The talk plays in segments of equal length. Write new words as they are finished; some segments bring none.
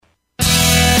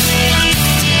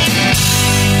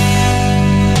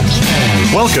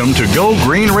Welcome to Go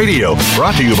Green Radio,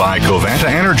 brought to you by Covanta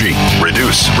Energy.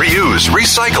 Reduce, reuse,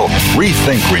 recycle.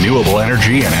 Rethink renewable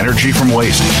energy and energy from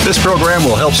waste. This program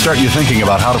will help start you thinking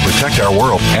about how to protect our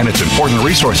world and its important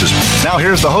resources. Now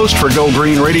here's the host for Go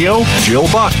Green Radio, Jill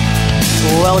Buck.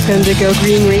 Welcome to Go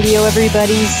Green Radio,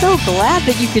 everybody. So glad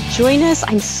that you could join us.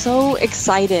 I'm so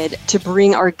excited to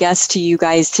bring our guest to you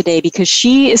guys today because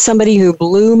she is somebody who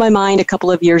blew my mind a couple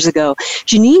of years ago.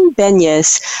 Janine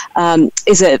Benyus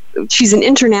she's an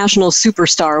international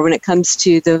superstar when it comes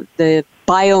to the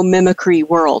biomimicry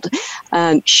world.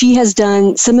 She has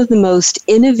done some of the most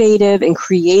innovative and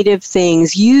creative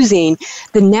things using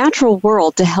the natural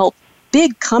world to help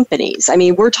big companies. I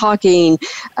mean, we're talking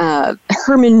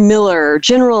Herman Miller,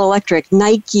 General Electric,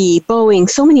 Nike, Boeing,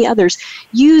 so many others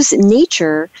use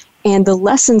nature and the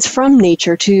lessons from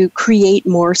nature to create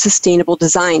more sustainable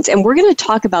designs. And we're going to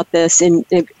talk about this in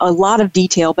a lot of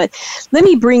detail, but let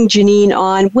me bring Janine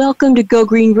on. Welcome to Go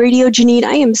Green Radio, Janine.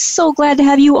 I am so glad to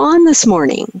have you on this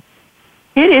morning.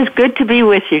 It is good to be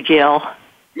with you, Jill.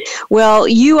 Well,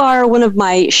 you are one of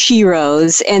my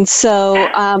sheroes, and so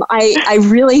I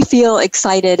really feel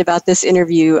excited about this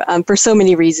interview for so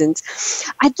many reasons.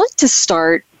 I'd like to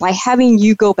start by having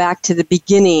you go back to the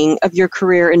beginning of your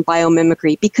career in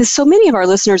biomimicry, because so many of our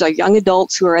listeners are young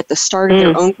adults who are at the start of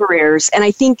their own careers, and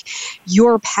I think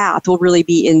your path will really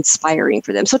be inspiring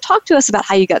for them. So talk to us about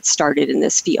how you got started in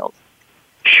this field.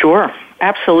 Sure,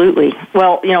 absolutely.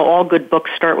 Well, all good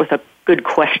books start with a good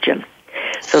question.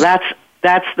 So that's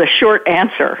the short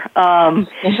answer.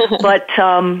 But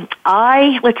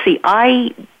I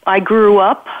grew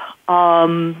up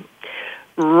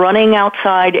running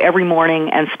outside every morning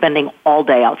and spending all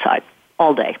day outside,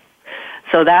 all day.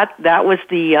 So that was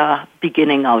the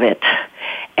beginning of it.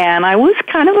 And I was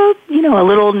kind of a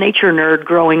little nature nerd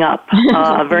growing up,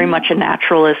 very much a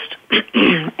naturalist.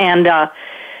 And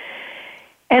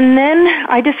then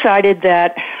I decided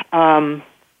that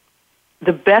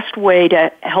the best way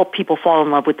to help people fall in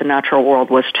love with the natural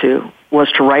world was to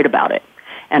write about it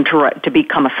and to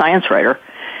become a science writer,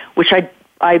 which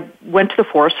I went to the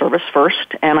Forest Service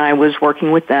first, and I was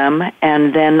working with them,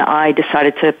 and then I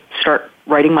decided to start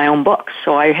writing my own books.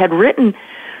 So I had written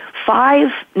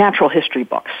 5 natural history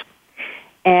books,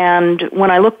 and when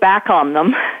I look back on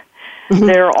them,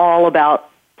 they're all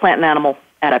about plant and animal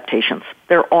adaptations.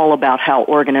 They're all about how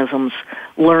organisms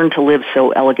learn to live so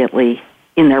elegantly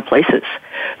in their places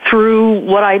through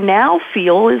what I now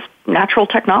feel is natural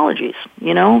technologies,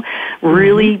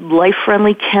 really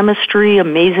life-friendly chemistry,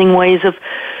 amazing ways of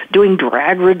doing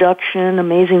drag reduction,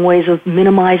 amazing ways of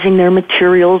minimizing their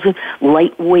materials, and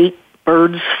lightweight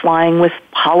birds flying with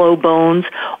hollow bones.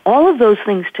 All of those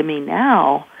things to me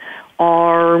now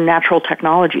are natural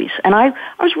technologies. And I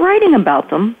was writing about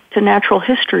them to natural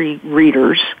history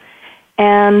readers,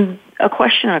 and a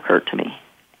question occurred to me,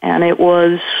 and it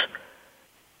was,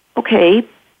 okay,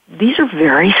 these are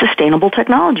very sustainable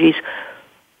technologies.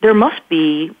 There must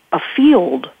be a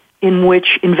field in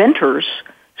which inventors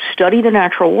study the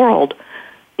natural world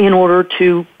in order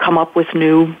to come up with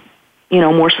new,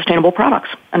 more sustainable products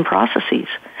and processes.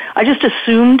 I just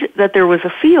assumed that there was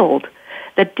a field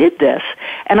that did this.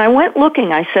 And I went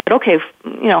looking. I said, okay,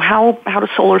 how do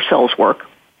solar cells work?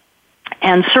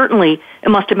 And certainly it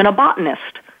must have been a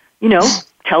botanist,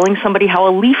 telling somebody how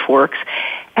a leaf works.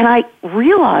 And I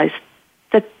realized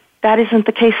that isn't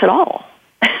the case at all.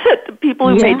 The people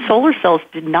who made solar cells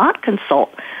did not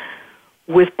consult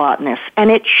with botanists, and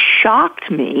it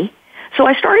shocked me. So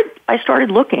I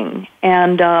started looking,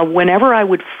 and whenever I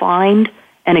would find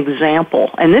an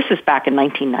example, and this is back in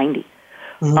 1990,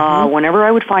 whenever I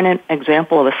would find an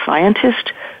example of a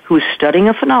scientist who was studying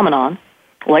a phenomenon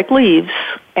like leaves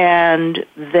and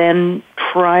then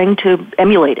trying to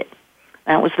emulate it.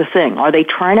 That was the thing. Are they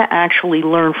trying to actually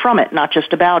learn from it, not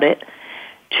just about it,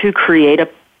 to create a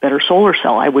better solar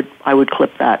cell? I would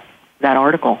clip that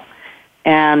article.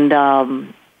 And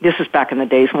this is back in the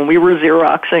days when we were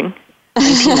Xeroxing,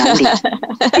 1990.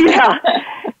 Yeah.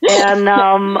 And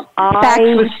fax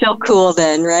was still cool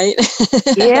then, right?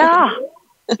 Yeah,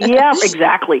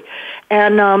 exactly.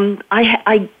 And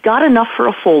I got enough for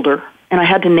a folder, and I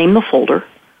had to name the folder.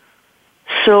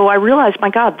 So I realized, my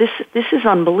God, this is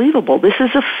unbelievable. This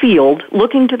is a field,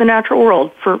 looking to the natural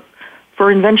world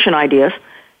for invention ideas,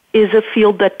 is a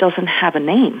field that doesn't have a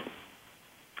name.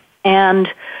 And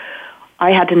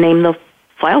I had to name the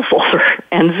file folder.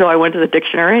 And so I went to the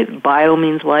dictionary. Bio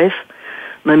means life.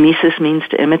 Mimesis means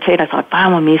to imitate. I thought,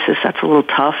 biomimesis, that's a little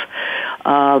tough.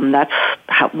 That's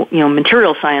how,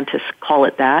 material scientists call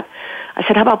it that. I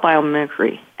said, how about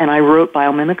biomimicry? And I wrote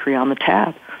biomimicry on the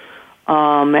tab.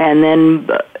 And then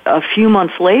a few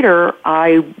months later,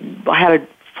 I had a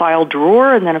file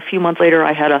drawer, and then a few months later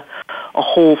I had a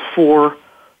whole 4-drawer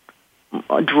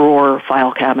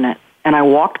file cabinet. And I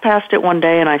walked past it one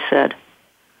day and I said,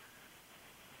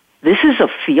 this is a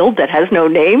field that has no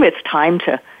name. It's time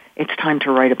to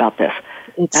write about this.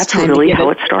 That's really how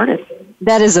it started.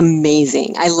 That is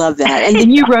amazing. I love that. And then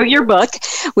you wrote your book,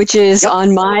 which is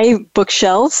on my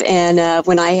bookshelf. And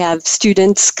when I have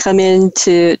students come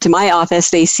into my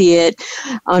office, they see it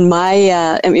on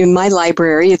in my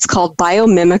library. It's called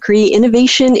Biomimicry,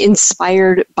 Innovation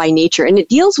Inspired by Nature. And it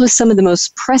deals with some of the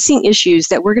most pressing issues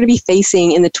that we're going to be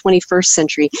facing in the 21st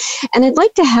century. And I'd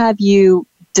like to have you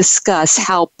discuss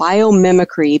how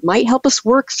biomimicry might help us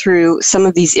work through some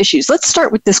of these issues. Let's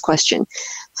start with this question.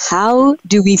 How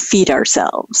do we feed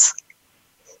ourselves?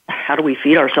 How do we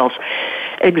feed ourselves?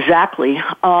 Exactly.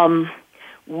 Right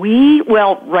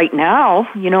now,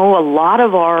 a lot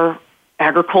of our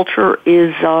agriculture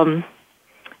is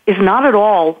not at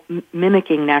all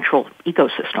mimicking natural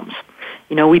ecosystems.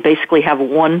 We basically have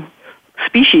one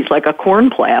species, like a corn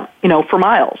plant, for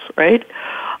miles, right?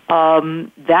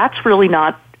 That's really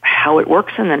not how it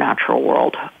works in the natural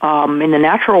world. In the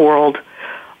natural world,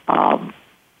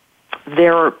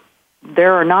 there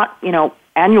are not,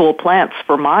 annual plants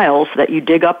for miles that you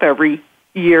dig up every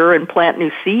year and plant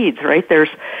new seeds, right? There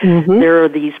are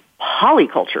these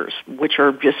polycultures, which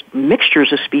are just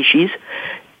mixtures of species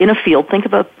in a field. Think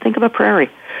of a prairie.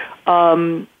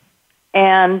 And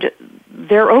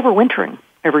they're overwintering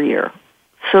every year.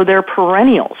 So they're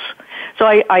perennials. So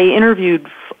I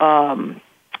interviewed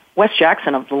Wes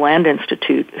Jackson of the Land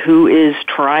Institute, who is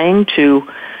trying to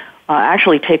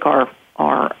actually take our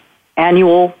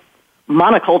annual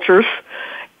monocultures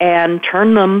and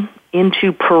turn them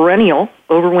into perennial,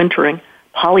 overwintering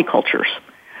polycultures.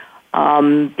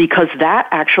 Because that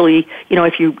actually,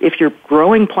 if you're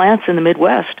growing plants in the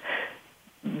Midwest,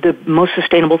 the most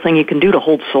sustainable thing you can do to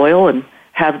hold soil and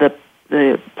have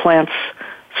the plants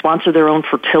sponsor their own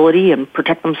fertility and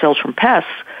protect themselves from pests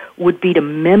would be to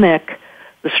mimic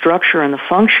the structure and the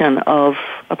function of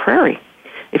a prairie.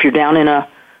 If you're down in a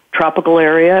tropical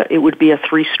area, it would be a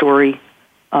 3-story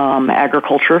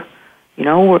agriculture,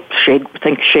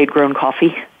 think shade-grown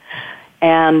coffee.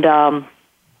 And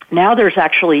now there's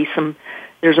actually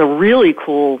there's a really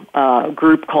cool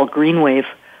group called Greenwave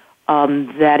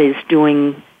that is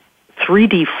doing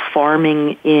 3D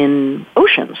farming in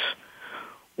oceans,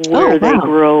 where they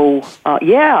grow,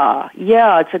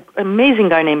 it's an amazing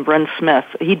guy named Bren Smith.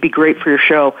 He'd be great for your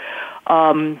show.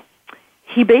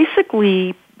 He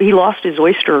lost his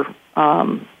oyster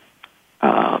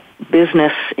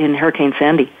business in Hurricane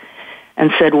Sandy,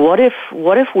 and said, what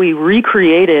if we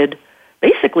recreated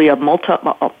basically a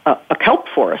kelp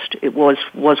forest? It was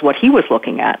what he was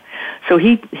looking at. So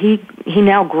he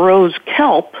now grows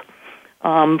kelp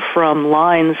from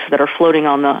lines that are floating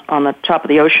on the top of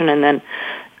the ocean, and then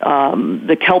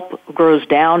the kelp grows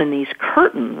down in these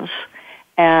curtains,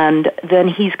 and then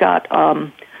he's got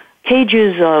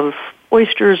cages of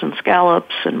oysters and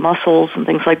scallops and mussels and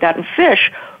things like that, and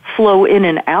fish flow in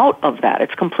and out of that.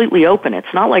 It's completely open.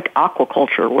 It's not like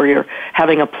aquaculture where you're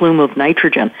having a plume of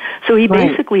nitrogen. So he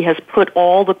basically has put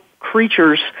all the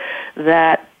creatures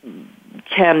that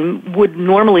would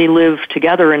normally live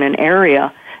together in an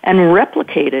area and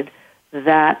replicated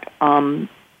that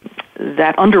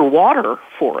underwater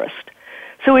forest.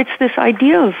 So it's this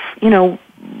idea of,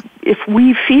 if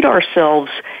we feed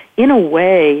ourselves in a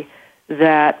way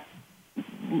that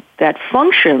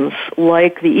functions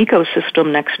like the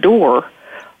ecosystem next door,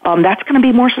 that's going to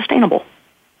be more sustainable.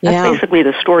 That's basically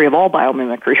the story of all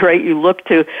biomimicry, right? You look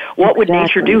to what would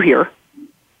nature do here,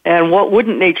 and what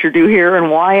wouldn't nature do here,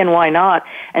 and why not,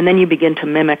 and then you begin to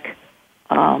mimic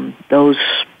those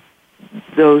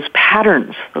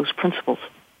patterns, those principles.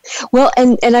 Well,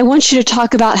 and I want you to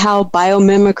talk about how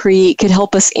biomimicry could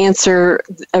help us answer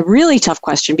a really tough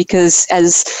question, because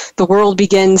as the world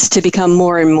begins to become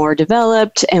more and more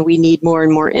developed and we need more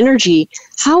and more energy,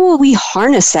 how will we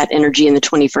harness that energy in the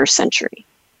 21st century?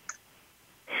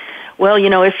 Well,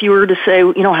 if you were to say,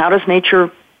 how does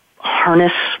nature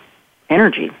harness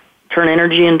energy, turn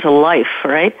energy into life,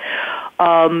 right?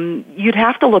 You'd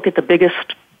have to look at the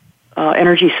biggest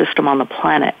energy system on the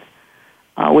planet,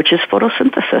 which is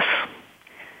photosynthesis.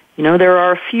 There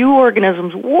are a few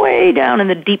organisms way down in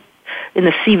the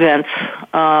sea vents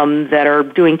that are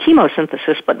doing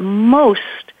chemosynthesis, but most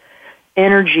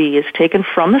energy is taken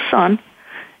from the sun,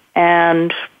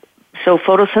 and so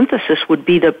photosynthesis would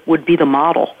be the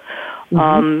model.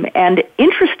 And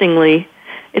interestingly,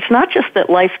 it's not just that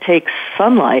life takes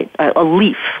sunlight. A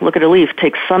leaf, look at a leaf,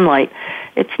 takes sunlight.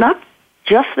 It's not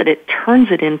just that it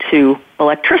turns it into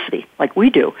electricity like we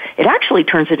do. It actually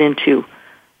turns it into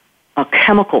a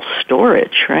chemical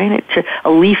storage, right?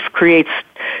 A leaf creates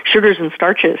sugars and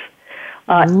starches,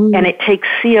 and it takes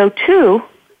CO2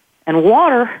 and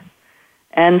water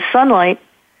and sunlight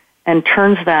and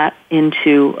turns that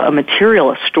into a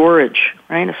material, a storage,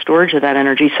 right? A storage of that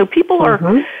energy. So people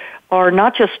are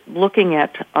not just looking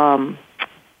at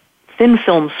thin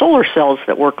film solar cells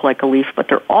that work like a leaf, but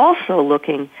they're also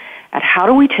looking at how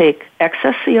do we take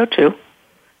excess CO2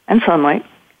 and sunlight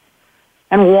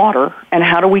and water, and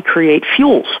how do we create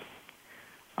fuels?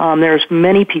 There's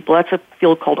many people. That's a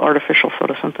field called artificial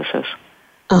photosynthesis.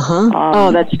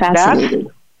 That's fascinating.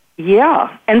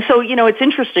 Yeah. And so, it's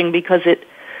interesting because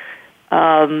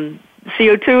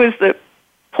CO2 is the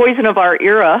poison of our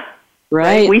era.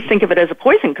 Right. We think of it as a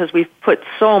poison because we've put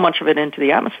so much of it into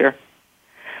the atmosphere.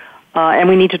 And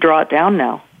we need to draw it down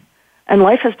now. And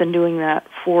life has been doing that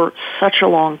for such a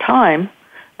long time,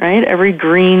 right? Every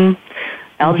green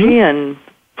algae and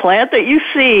plant that you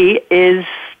see is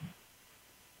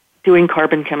doing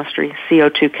carbon chemistry,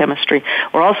 CO2 chemistry.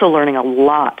 We're also learning a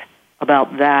lot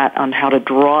about that, on how to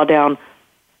draw down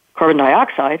carbon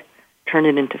dioxide, turn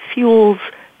it into fuels,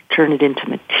 turn it into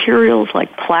materials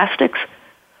like plastics,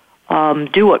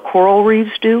 do what coral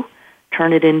reefs do,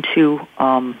 turn it into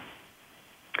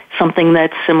something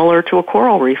that's similar to a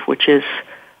coral reef, which is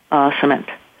cement.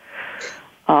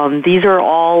 These are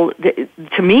all,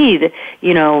 to me,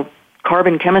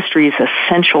 carbon chemistry is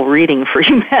essential reading for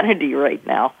humanity right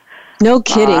now. No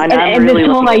kidding. And really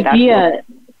this whole idea,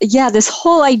 this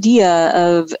whole idea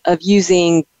of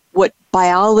using what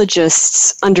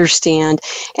biologists understand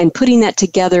and putting that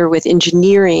together with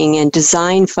engineering and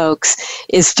design folks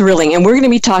is thrilling. And we're going to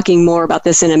be talking more about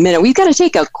this in a minute. We've got to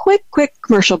take a quick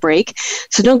commercial break.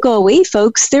 So don't go away,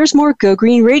 folks. There's more Go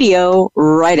Green Radio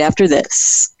right after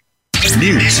this.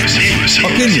 News,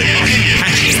 opinion,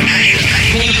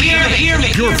 hear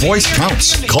me. Your voice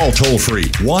counts. Call toll-free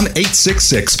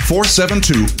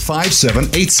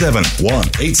 1-866-472-5787.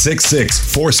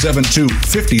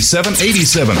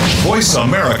 1-866-472-5787.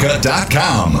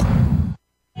 VoiceAmerica.com.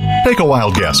 Take a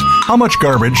wild guess. How much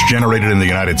garbage generated in the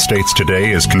United States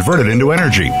today is converted into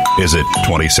energy? Is it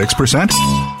 26%,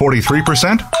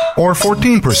 43%, or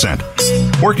 14%?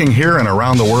 Working here and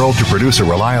around the world to produce a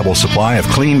reliable supply of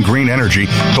clean, green energy,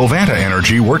 Covanta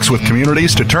Energy works with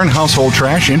communities to turn household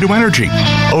trash into energy.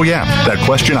 Oh yeah, that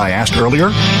question I asked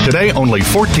earlier? Today, only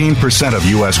 14% of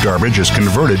U.S. garbage is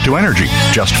converted to energy.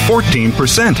 Just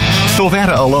 14%.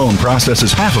 Covanta alone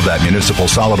processes half of that municipal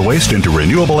solid waste into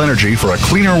renewable energy for a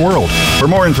cleaner world. For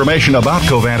more information about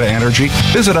Covanta Energy,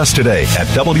 visit us today at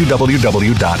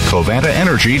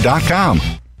www.covantaenergy.com.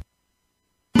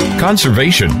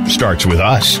 Conservation starts with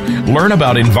us. Learn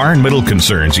about environmental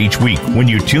concerns each week when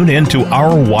you tune in to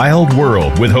Our Wild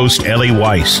World with host Ellie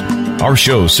Weiss. Our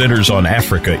show centers on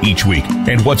Africa each week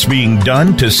and what's being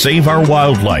done to save our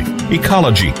wildlife,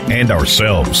 ecology, and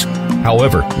ourselves.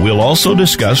 However, we'll also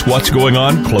discuss what's going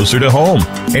on closer to home.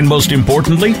 And most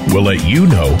importantly, we'll let you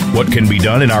know what can be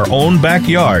done in our own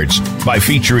backyards by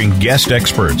featuring guest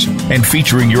experts and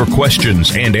featuring your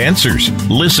questions and answers.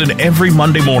 Listen every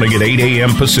Monday morning at 8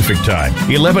 a.m. Pacific Time,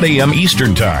 11 a.m.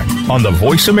 Eastern Time on the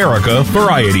Voice America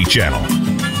Variety Channel.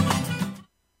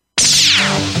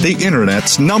 The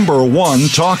Internet's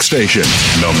 #1 talk station.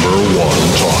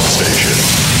 #1 talk station.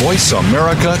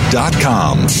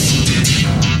 VoiceAmerica.com.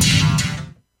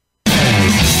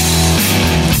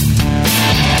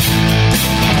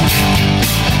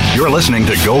 You're listening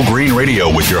to Go Green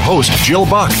Radio with your host, Jill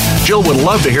Buck. Jill would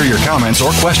love to hear your comments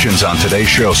or questions on today's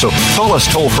show, so call us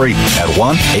toll-free at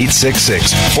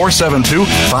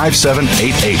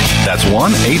 1-866-472-5788. That's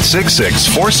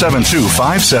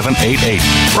 1-866-472-5788.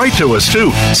 Write to us,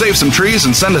 too. Save some trees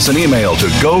and send us an email to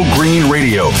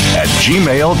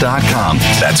gogreenradio@gmail.com.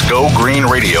 That's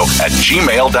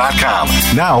gogreenradio@gmail.com.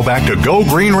 Now back to Go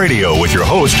Green Radio with your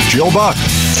host, Jill Buck.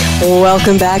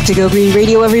 Welcome back to Go Green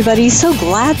Radio, everybody. So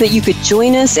glad that you could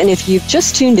join us. And if you've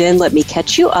just tuned in, let me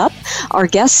catch you up. Our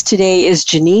guest today is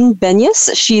Janine Benyus.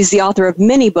 She's the author of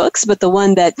many books, but the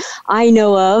one that I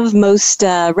know of most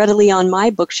readily on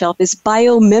my bookshelf is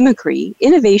Biomimicry,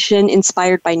 Innovation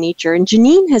Inspired by Nature. And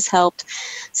Janine has helped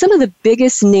some of the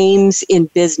biggest names in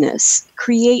business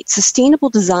create sustainable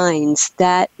designs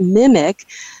that mimic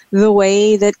the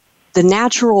way that the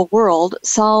natural world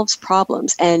solves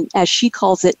problems, and as she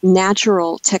calls it,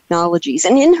 natural technologies.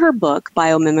 And in her book,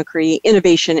 Biomimicry,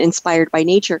 Innovation Inspired by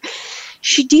Nature,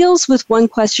 she deals with one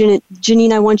question.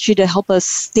 Janine, I want you to help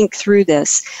us think through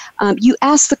this. You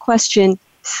ask the question,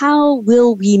 how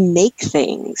will we make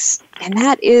things? And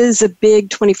that is a big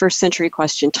 21st century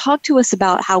question. Talk to us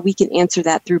about how we can answer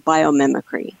that through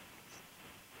biomimicry.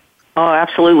 Oh,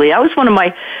 absolutely. That was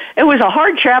it was a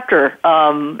hard chapter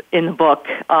in the book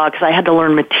because I had to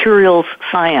learn materials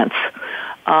science.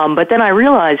 But then I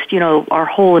realized, our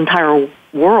whole entire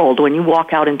world, when you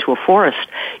walk out into a forest,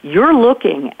 you're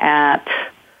looking at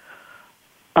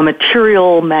a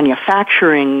material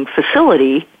manufacturing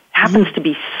facility, happens to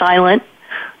be silent,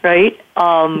 right?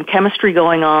 Chemistry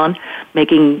going on,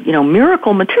 making,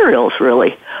 miracle materials,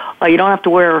 really. You don't have to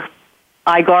wear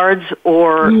eye guards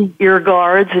or ear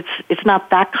guards. It's not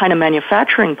that kind of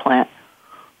manufacturing plant,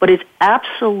 but it's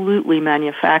absolutely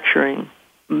manufacturing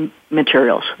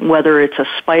materials, whether it's a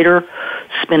spider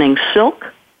spinning silk,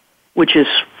 which is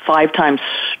 5 times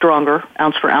stronger,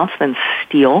 ounce for ounce, than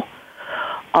steel,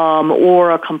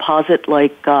 or a composite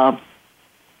like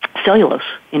cellulose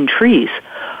in trees,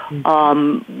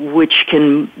 which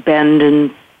can bend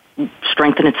and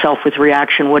strengthen itself with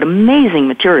reaction. What amazing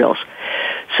materials.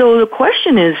 So the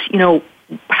question is,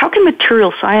 how can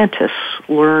material scientists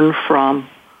learn from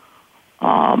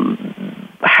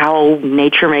how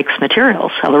nature makes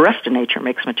materials, how the rest of nature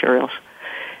makes materials?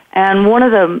 And one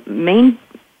of the main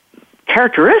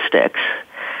characteristics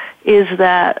is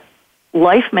that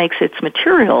life makes its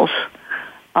materials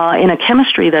in a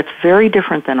chemistry that's very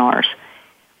different than ours.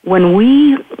 When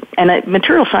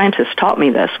material scientists taught me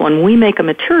this, when we make a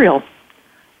material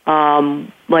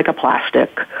like a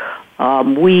plastic,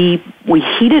 we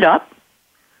heat it up,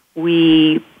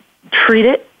 we treat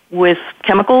it with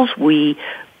chemicals, we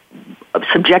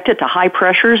subject it to high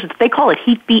pressures. They call it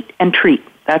heat, beat, and treat.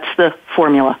 That's the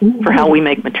formula for how we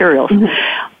make materials.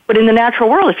 But in the natural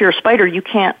world, if you're a spider, you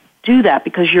can't do that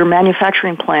because your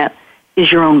manufacturing plant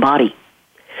is your own body.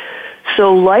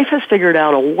 So life has figured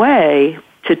out a way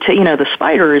to, the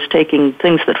spider is taking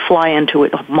things that fly into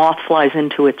it, a moth flies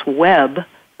into its web,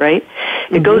 right?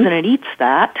 It goes and it eats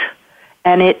that,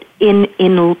 and it, in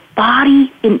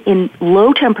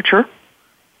low temperature,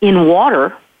 in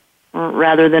water,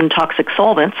 rather than toxic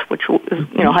solvents, which is,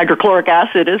 hydrochloric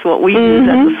acid is what we use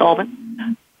as a solvent,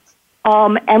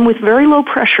 and with very low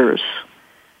pressures,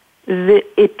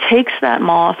 it takes that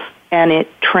moth and it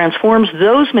transforms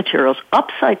those materials,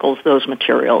 upcycles those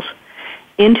materials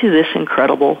into this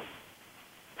incredible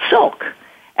silk.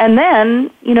 And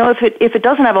then, if it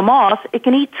doesn't have a moth, it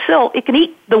can eat silk. It can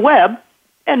eat the web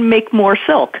and make more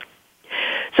silk.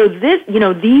 So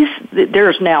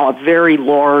there's now a very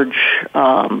large,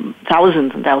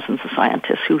 thousands and thousands of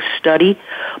scientists who study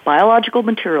biological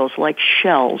materials like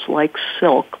shells, like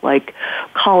silk, like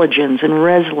collagens and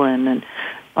resin, and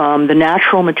the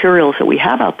natural materials that we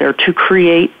have out there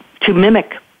to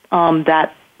mimic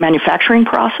that manufacturing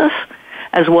process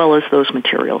as well as those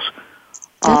materials.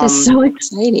 That is so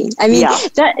exciting. I mean,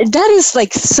 that is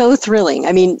like so thrilling.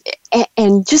 I mean,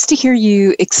 and just to hear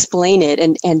you explain it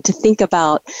and to think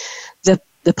about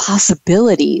the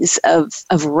possibilities of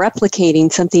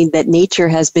replicating something that nature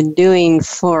has been doing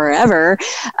forever,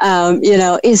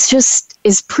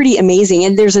 is pretty amazing.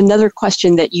 And there's another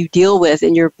question that you deal with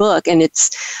in your book, and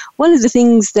it's one of the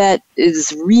things that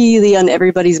is really on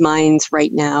everybody's minds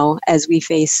right now as we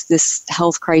face this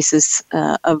health crisis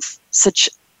of such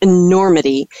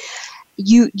enormity.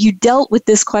 You dealt with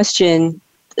this question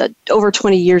over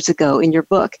 20 years ago in your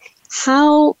book.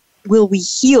 How will we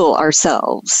heal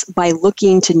ourselves by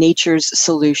looking to nature's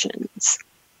solutions?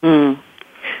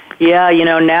 Yeah,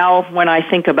 now when I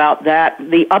think about that,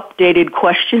 the updated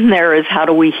question there is how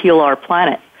do we heal our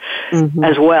planet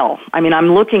as well? I mean,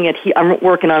 I'm working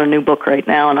on a new book right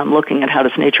now, and I'm looking at how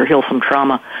does nature heal from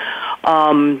trauma.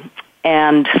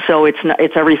 And so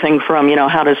it's everything from,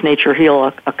 how does nature heal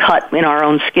a cut in our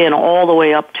own skin all the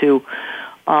way up to,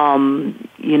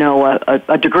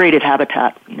 a degraded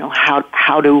habitat.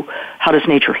 How does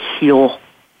nature heal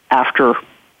after,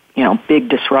 big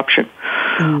disruption?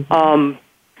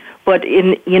 But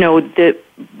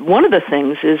one of the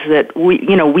things is that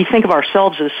we think of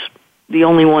ourselves as the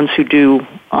only ones who do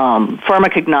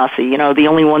pharmacognosy, the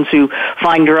only ones who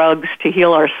find drugs to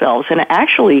heal ourselves. And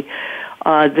actually,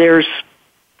 there's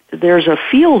a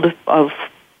field of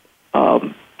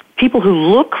people who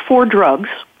look for drugs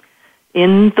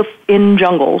in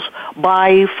jungles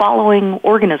by following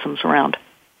organisms around,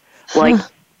 like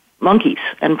monkeys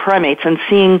and primates, and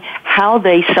seeing how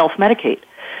they self-medicate.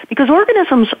 Because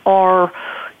organisms are,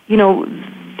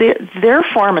 their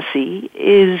pharmacy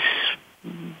is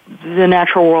the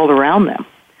natural world around them.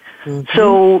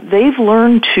 So they've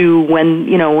learned to, when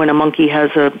a monkey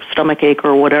has a stomach ache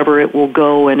or whatever, it will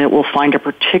go and it will find a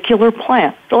particular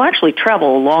plant. They'll actually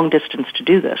travel a long distance to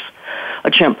do this, a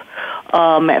chimp.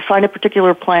 Find a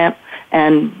particular plant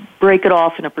and break it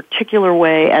off in a particular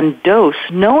way and dose,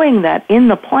 knowing that in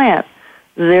the plant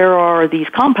there are these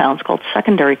compounds called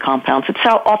secondary compounds. It's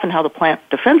often how the plant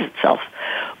defends itself.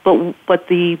 But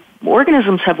the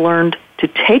organisms have learned to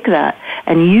take that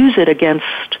and use it against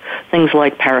things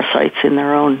like parasites in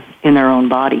their own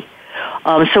body.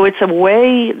 So it's a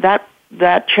way that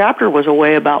chapter was a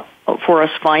way for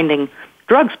us finding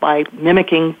drugs by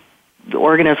mimicking the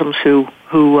organisms who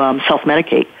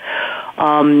self-medicate.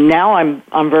 Now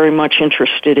I'm very much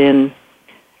interested in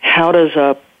how does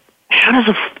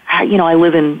I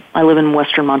live in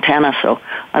western Montana, so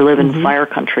I live in fire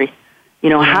country.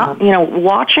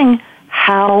 Watching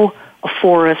how a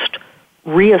forest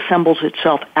reassembles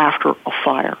itself after a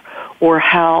fire, or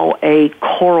how a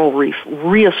coral reef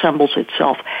reassembles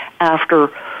itself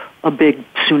after a big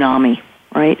tsunami,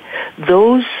 right?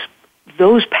 Those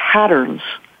patterns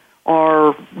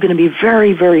are going to be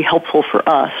very, very helpful for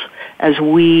us as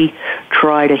we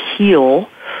try to heal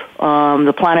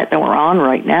the planet that we're on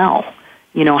right now.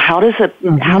 What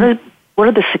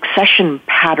are the succession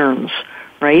patterns,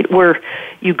 right? Where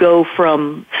you go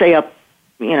from, say, up,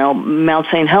 Mount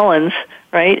St. Helens,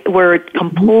 right, where it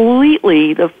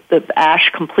completely, the ash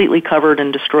completely covered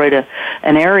and destroyed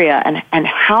an area, and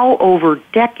how over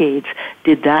decades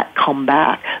did that come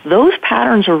back? Those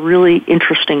patterns are really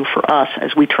interesting for us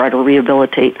as we try to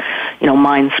rehabilitate,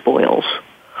 mine spoils,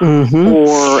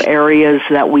 or areas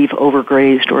that we've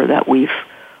overgrazed or that we've,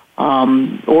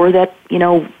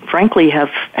 frankly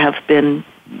have been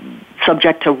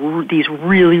subject to these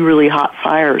really, really hot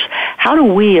fires. How do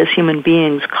we as human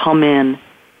beings come in?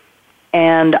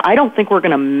 And I don't think we're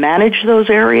going to manage those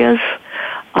areas.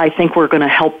 I think we're going to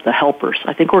help the helpers.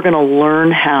 I think we're going to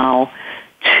learn how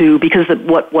to, because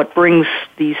what brings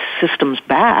these systems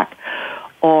back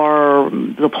are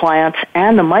the plants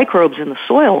and the microbes in the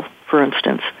soil, for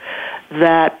instance,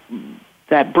 that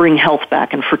bring health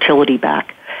back and fertility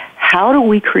back. How do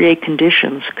we create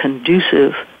conditions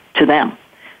conducive to them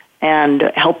and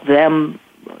help them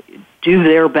do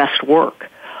their best work?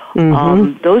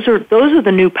 Those are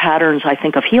the new patterns, I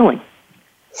think, of healing.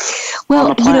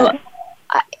 Well,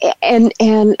 and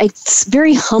it's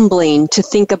very humbling to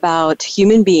think about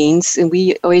human beings, and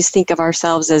we always think of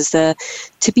ourselves as the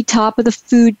tippy top of the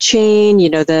food chain,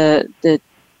 the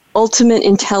ultimate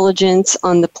intelligence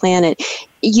on the planet.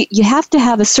 You have to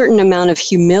have a certain amount of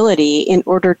humility in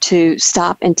order to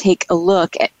stop and take a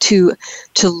look at to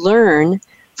learn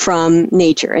from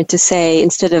nature, and to say,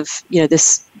 instead of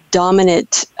this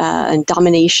dominant and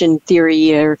domination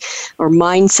theory or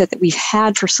mindset that we've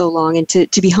had for so long, and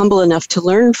to be humble enough to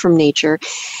learn from nature.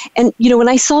 And when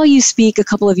I saw you speak a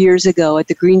couple of years ago at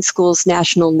the Green Schools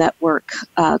National Network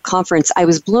conference, I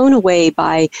was blown away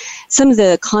by some of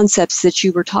the concepts that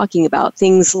you were talking about.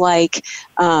 Things like,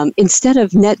 instead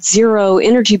of net zero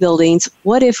energy buildings,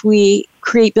 what if we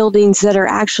create buildings that are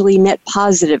actually net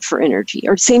positive for energy?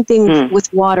 Or same thing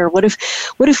with water. What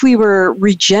if we were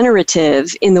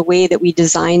regenerative in the way that we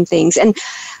design things? And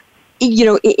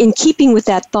in keeping with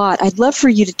that thought, I'd love for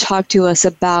you to talk to us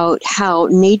about how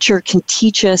nature can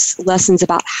teach us lessons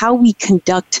about how we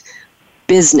conduct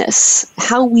business,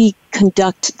 how we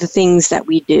conduct the things that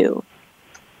we do.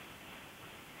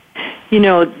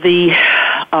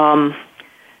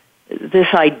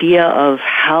 This idea of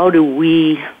how do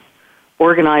we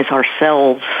organize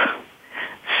ourselves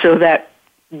so that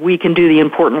we can do the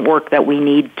important work that we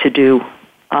need to do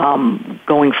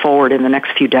going forward in the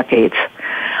next few decades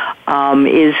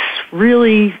is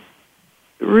really,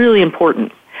 really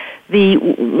important.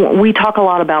 We talk a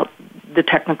lot about the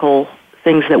technical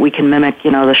things that we can mimic,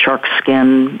 the shark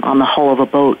skin on the hull of a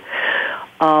boat.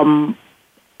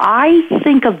 I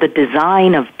think of the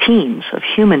design of teams, of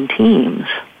human teams,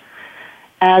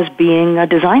 as being a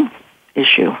design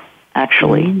issue,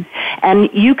 actually. And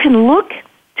you can look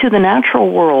to the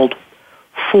natural world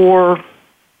for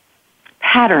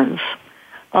patterns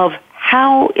of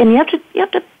how, and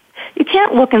you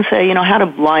can't look and say, how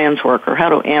do lions work or how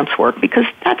do ants work, because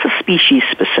that's a species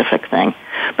specific thing.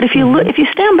 But if you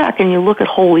stand back and you look at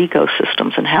whole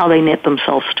ecosystems and how they knit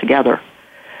themselves together,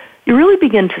 you really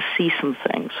begin to see some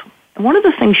things. And one of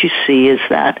the things you see is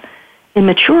that in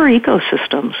mature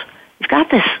ecosystems, you've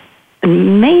got this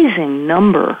amazing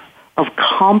number of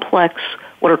complex,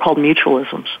 what are called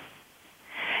mutualisms.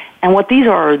 And what these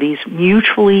are these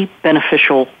mutually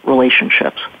beneficial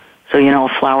relationships. So, a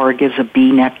flower gives a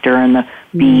bee nectar and the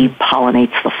bee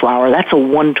pollinates the flower. That's a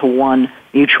one-to-one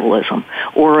mutualism.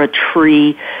 Or a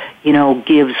tree,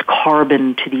 gives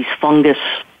carbon to these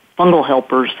fungal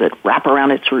helpers that wrap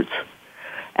around its roots.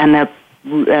 And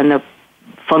the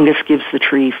fungus gives the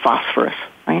tree phosphorus,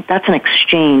 right? That's an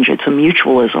exchange. It's a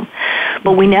mutualism.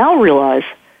 But we now realize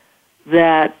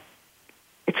that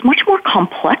it's much more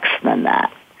complex than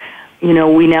that.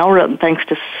 We now, thanks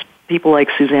to people like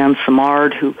Suzanne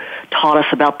Simard, who taught us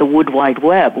about the wood wide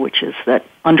web, which is that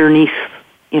underneath,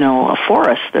 a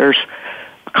forest, there's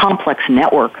a complex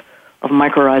network of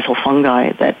mycorrhizal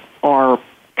fungi that are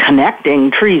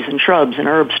connecting trees and shrubs and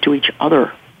herbs to each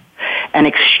other and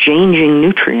exchanging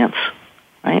nutrients,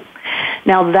 right?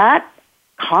 Now that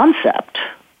concept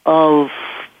of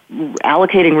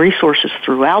allocating resources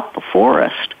throughout the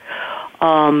forest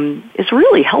is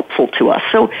really helpful to us.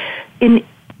 So in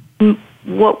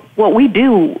what we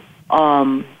do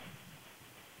when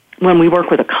we work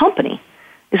with a company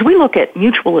is we look at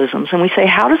mutualisms and we say,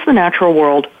 how does the natural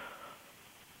world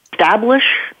establish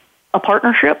a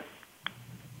partnership?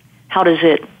 How does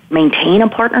it maintain a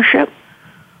partnership?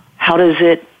 How does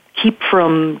it keep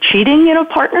from cheating in a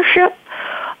partnership?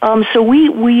 So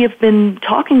we have been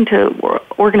talking to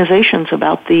organizations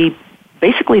about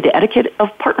basically the etiquette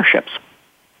of partnerships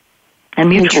and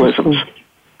mutualisms.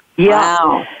 Yeah.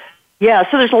 Wow. Yeah,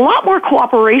 so there's a lot more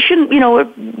cooperation.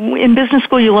 In business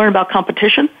school you learn about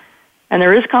competition, and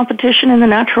there is competition in the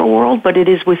natural world, but it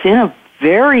is within a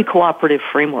very cooperative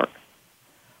framework.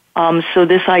 So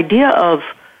this idea of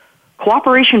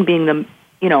cooperation being a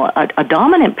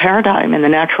dominant paradigm in the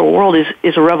natural world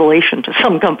is a revelation to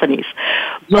some companies.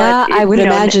 Yeah, I would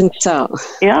imagine so.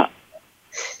 Yeah.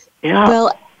 Yeah.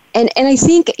 Well, and I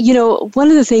think, one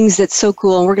of the things that's so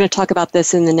cool, and we're going to talk about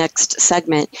this in the next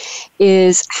segment,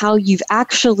 is how you've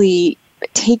actually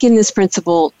taken this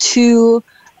principle to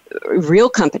real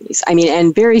companies,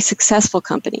 and very successful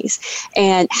companies,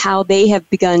 and how they have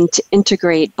begun to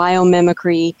integrate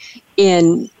biomimicry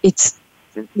in its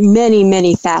many,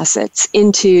 many facets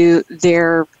into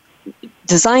their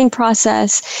design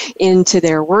process, into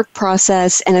their work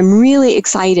process. And I'm really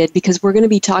excited because we're going to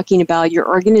be talking about your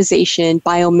organization,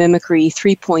 Biomimicry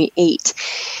 3.8.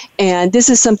 And this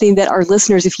is something that our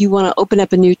listeners, if you want to open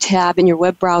up a new tab in your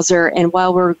web browser, and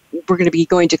while we're going to be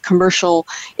going to commercial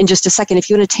in just a second, if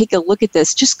you want to take a look at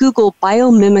this, just Google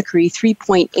Biomimicry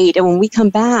 3.8. And when we come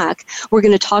back, we're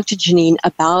going to talk to Janine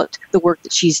about the work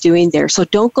that she's doing there. So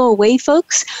don't go away,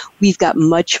 folks. We've got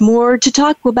much more to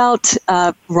talk about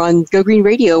on Go Green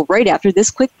Radio right after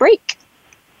this quick break.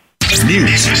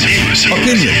 News,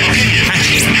 opinion,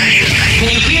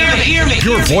 hear me.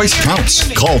 Your voice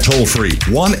counts. Call toll free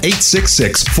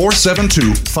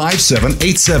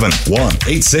 1-866-472-5787.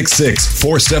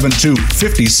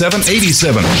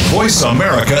 1-866-472-5787.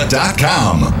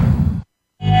 VoiceAmerica.com.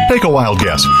 Take a wild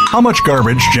guess. How much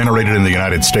garbage generated in the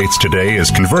United States today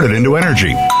is converted into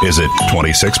energy? Is it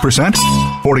 26%,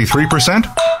 43%,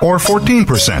 or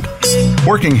 14%?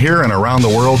 Working here and around the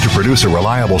world to produce a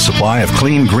reliable supply of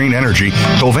clean, green energy,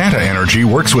 Covanta Energy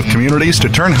works with communities to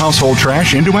turn household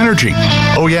trash into energy.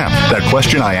 Oh yeah, that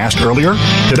question I asked earlier?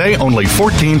 Today, only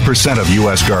 14% of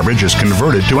U.S. garbage is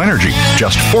converted to energy.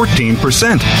 Just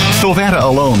 14%. Covanta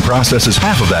alone processes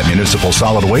half of that municipal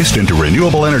solid waste into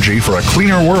renewable energy for a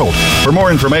cleaner world. For more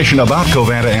information about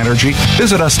Covanta Energy,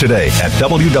 visit us today at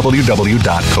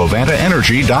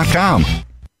www.covantaenergy.com.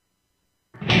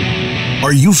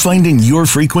 Are you finding your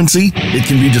frequency? It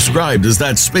can be described as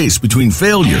that space between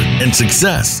failure and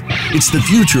success. It's the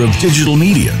future of digital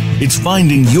media. It's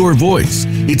finding your voice.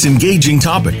 It's engaging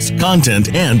topics,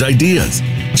 content, and ideas.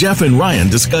 Jeff and Ryan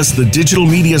discuss the digital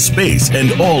media space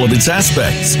and all of its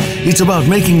aspects. It's about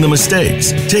making the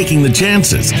mistakes, taking the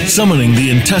chances, summoning the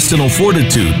intestinal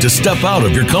fortitude to step out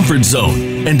of your comfort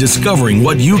zone, and discovering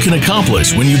what you can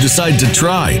accomplish when you decide to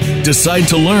try, decide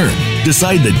to learn,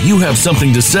 decide that you have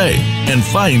something to say, and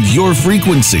find your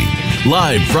frequency.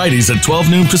 Live Fridays at 12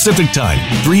 noon Pacific Time,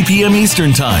 3 p.m.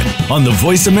 Eastern Time on the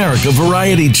Voice America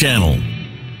Variety Channel.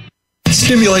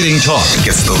 Stimulating talk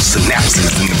gets those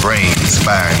synapses in the brain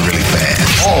firing really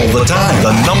fast. All the time.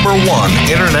 The #1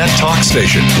 internet talk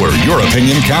station where your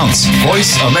opinion counts.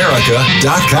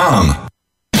 VoiceAmerica.com.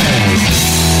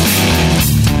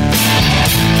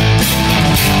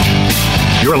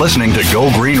 You're listening to Go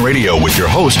Green Radio with your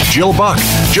host, Jill Buck.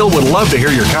 Jill would love to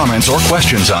hear your comments or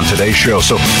questions on today's show,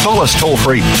 so call us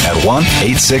toll-free at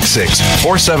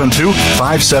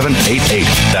 1-866-472-5788.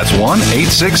 That's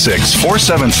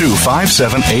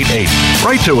 1-866-472-5788.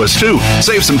 Write to us, too.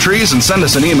 Save some trees and send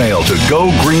us an email to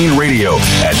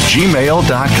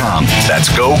gogreenradio@gmail.com. That's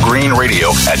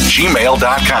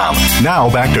gogreenradio@gmail.com. Now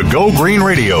back to Go Green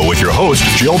Radio with your host,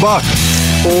 Jill Buck.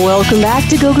 Welcome back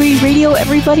to Go Green Radio,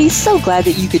 everybody. So glad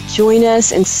that you could join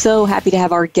us, and so happy to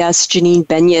have our guest, Janine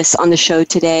Benyus, on the show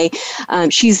today.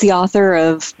 She's the author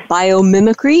of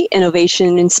Biomimicry,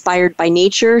 Innovation Inspired by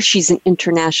Nature. She's an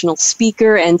international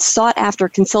speaker and sought-after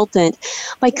consultant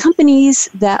by companies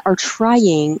that are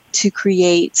trying to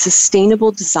create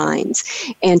sustainable designs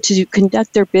and to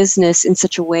conduct their business in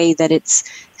such a way that it's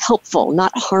helpful,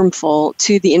 not harmful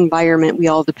to the environment we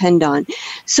all depend on.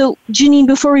 So, Janine,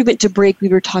 before we went to break, we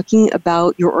were talking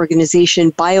about your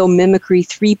organization, Biomimicry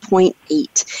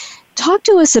 3.8. Talk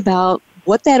to us about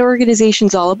what that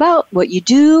organization's all about, what you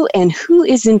do, and who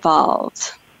is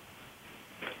involved.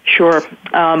 Sure.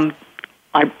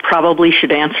 I probably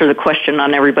should answer the question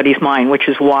on everybody's mind, which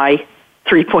is why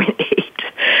 3.8.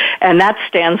 And that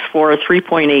stands for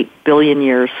 3.8 billion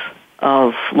years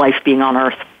of life being on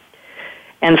Earth.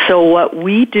 And so what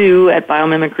we do at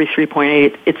Biomimicry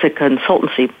 3.8, it's a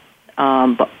consultancy,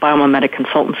 biomimetic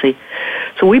consultancy.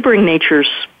 So we bring nature's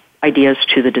ideas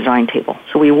to the design table.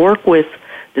 So we work with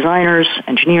designers,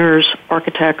 engineers,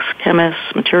 architects,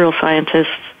 chemists, material scientists,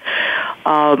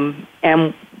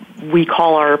 and we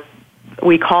call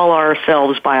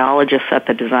ourselves biologists at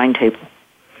the design table.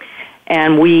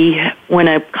 And when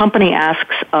a company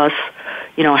asks us,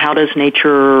 how does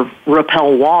nature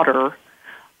repel water,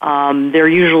 they're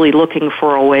usually looking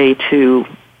for a way to,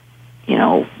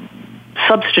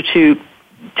 substitute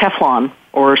Teflon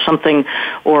or something,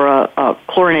 or a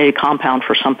chlorinated compound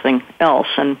for something else.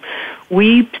 And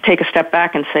we take a step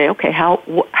back and say, okay, how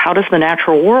does the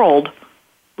natural world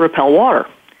repel water?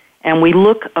 And we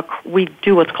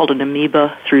do what's called an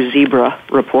amoeba through zebra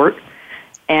report,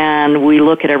 and we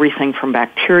look at everything from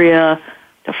bacteria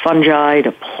to fungi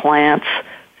to plants,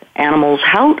 to animals.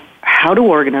 How do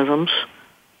organisms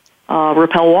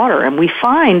repel water? And we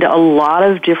find a lot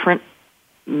of different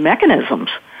mechanisms.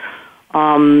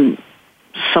 Some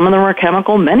of them are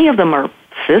chemical, many of them are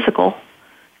physical,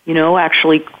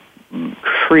 actually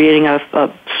creating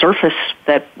a surface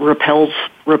that repels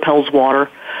water.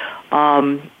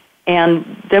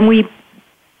 And then we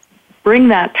bring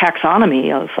that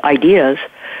taxonomy of ideas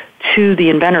to the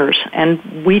inventors,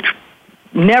 and we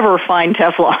never find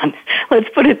Teflon. Let's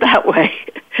put it that way.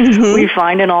 Mm-hmm. We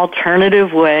find an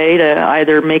alternative way to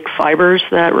either make fibers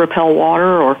that repel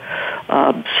water or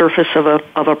surface of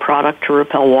a product to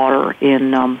repel water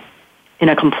in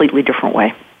a completely different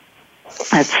way.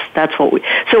 That's what we.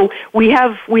 So we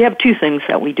have two things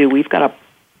that we do. We've got a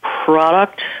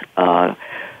product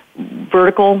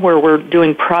vertical where we're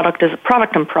doing product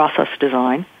and process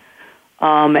design,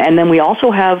 and then we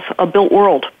also have a built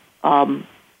world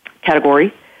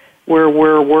category where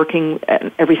we're working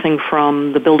at everything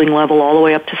from the building level all the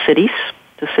way up to cities,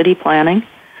 to city planning,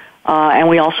 and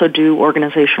we also do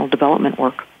organizational development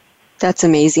work. That's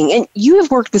amazing. And you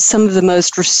have worked with some of the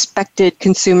most respected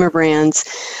consumer brands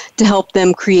to help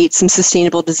them create some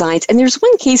sustainable designs. And there's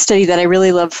one case study that I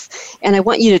really love, and I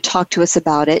want you to talk to us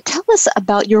about it. Tell us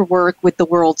about your work with the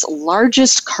world's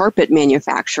largest carpet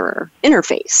manufacturer,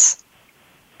 Interface.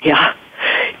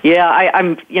 Yeah,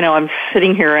 I'm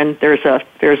sitting here, and there's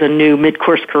a new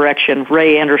mid-course correction.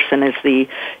 Ray Anderson is the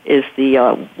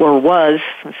was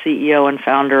the CEO and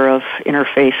founder of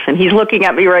Interface, and he's looking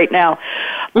at me right now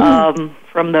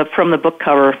from the book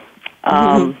cover.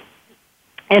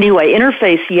 Anyway,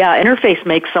 Interface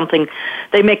makes something.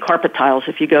 They make carpet tiles.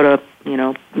 If you go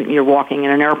to, you're walking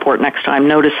in an airport next time,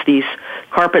 notice these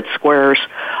carpet squares.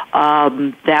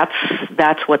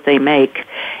 That's what they make,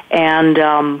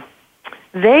 and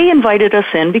they invited us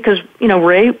in because,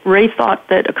 Ray thought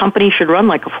that a company should run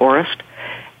like a forest,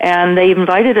 and they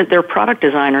their product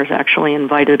designers actually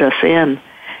invited us in.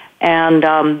 And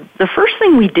the first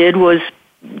thing we did was,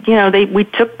 we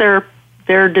took their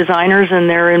designers and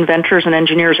their inventors and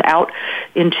engineers out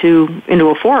into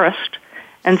a forest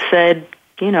and said,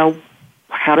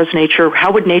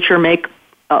 how would nature make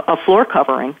a floor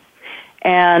covering?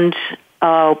 And,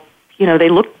 they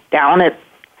looked down at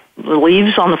the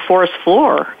leaves on the forest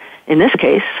floor in this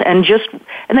case, and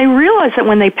they realized that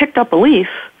when they picked up a leaf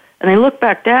and they looked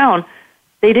back down,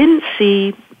 they didn't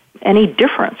see any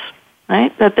difference,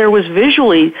 right? That there was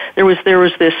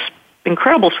this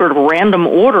incredible sort of random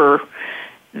order,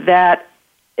 that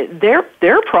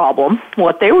their problem,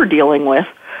 what they were dealing with,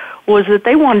 was that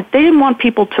they didn't want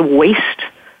people to waste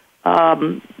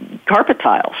carpet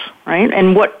tiles, right?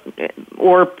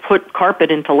 Or put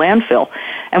carpet into landfill.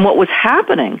 And what was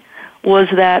happening was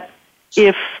that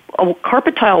if a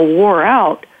carpet tile wore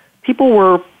out, people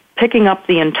were picking up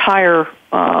the entire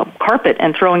carpet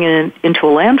and throwing it into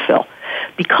a landfill.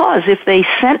 Because if they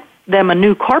sent them a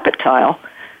new carpet tile,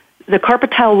 the carpet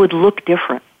tile would look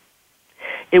different.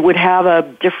 it would have a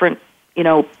different,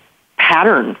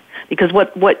 pattern. Because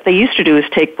what they used to do is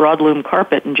take broadloom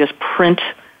carpet and just print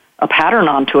a pattern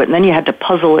onto it, and then you had to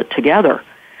puzzle it together.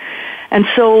 And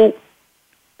so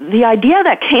the idea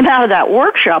that came out of that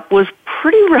workshop was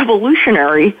pretty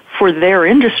revolutionary for their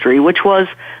industry, which was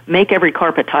make every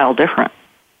carpet tile different,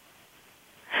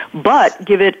 but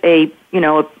give it a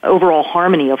overall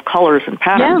harmony of colors and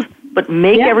patterns. Yeah. But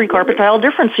make every carpet tile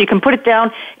different, so you can put it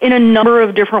down in a number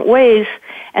of different ways.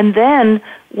 And then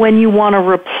when you want to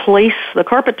replace the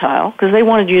carpet tile, because they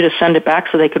wanted you to send it back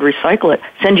so they could recycle it,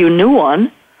 send you a new one,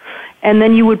 and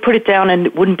then you would put it down and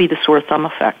it wouldn't be the sore thumb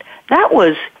effect. That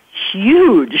was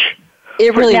huge.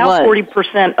 It really now was.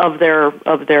 40% of their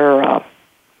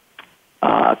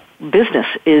business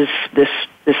is this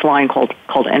line called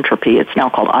Entropy. It's now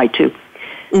called I2.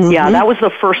 Mm-hmm. Yeah, that was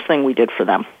the first thing we did for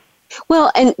them.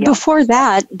 Well, and before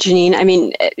that, Janine, I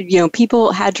mean,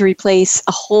 people had to replace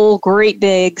a whole great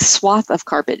big swath of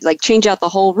carpet, like change out the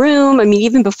whole room. I mean,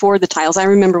 even before the tiles, I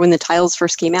remember when the tiles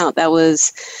first came out, that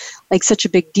was like such a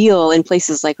big deal in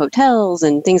places like hotels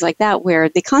and things like that, where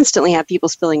they constantly have people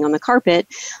spilling on the carpet,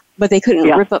 but they couldn't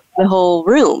rip up the whole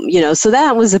room, so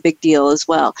that was a big deal as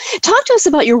well. Talk to us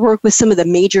about your work with some of the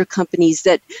major companies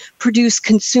that produce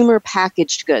consumer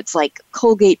packaged goods like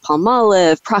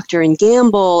Colgate-Palmolive, Procter and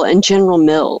Gamble, and General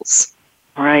Mills.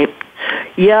 Right.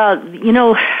 Yeah,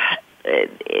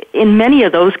 in many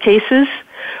of those cases,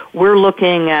 we're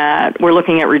looking at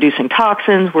reducing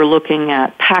toxins, we're looking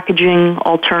at packaging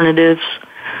alternatives.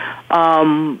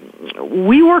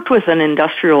 We worked with an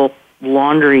industrial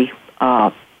laundry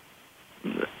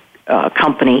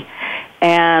company,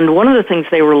 and one of the things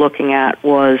they were looking at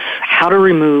was how to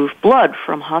remove blood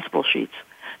from hospital sheets,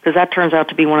 because that turns out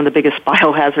to be one of the biggest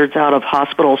biohazards out of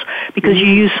hospitals, because you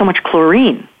use so much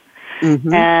chlorine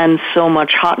and so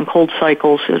much hot and cold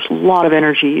cycles. There's a lot of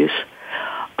energy use.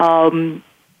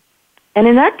 And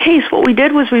in that case, what we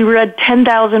did was we read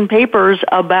 10,000 papers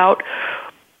about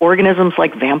organisms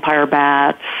like vampire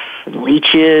bats, and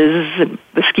leeches, and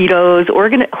mosquitoes,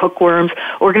 hookworms,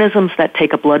 organisms that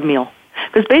take a blood meal.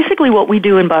 Because basically what we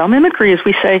do in biomimicry is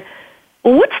we say,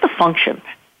 well, what's the function?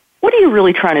 What are you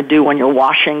really trying to do when you're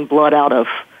washing blood out of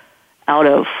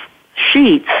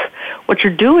sheets? What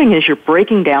you're doing is you're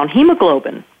breaking down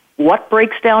hemoglobin. What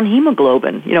breaks down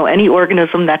hemoglobin? Any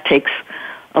organism that takes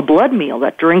a blood meal,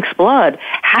 that drinks blood,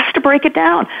 has to break it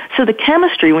down. So the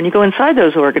chemistry, when you go inside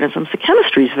those organisms, the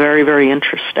chemistry is very, very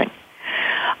interesting.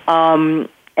 And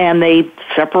they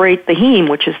separate the heme,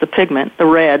 which is the pigment, the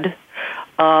red,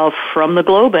 from the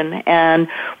globin. And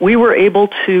we were able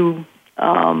to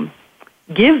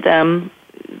give them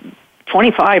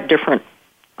 25 different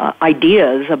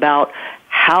ideas about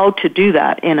how to do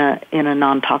that in a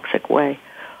non-toxic way.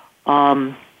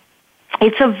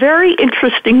 It's a very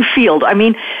interesting field. I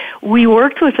mean, we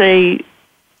worked with a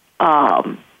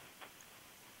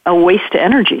waste to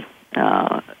energy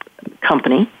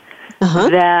company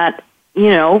that,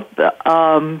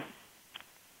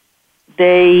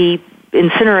 they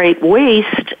incinerate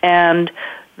waste, and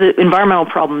the environmental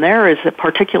problem there is that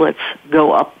particulates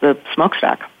go up the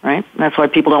smokestack, right? And that's why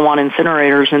people don't want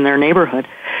incinerators in their neighborhood.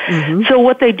 So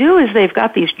what they do is they've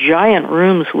got these giant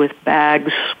rooms with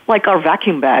bags, like our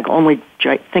vacuum bag, only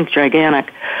think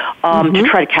gigantic, to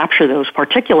try to capture those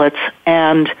particulates,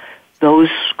 and those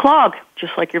clog,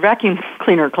 just like your vacuum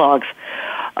cleaner clogs.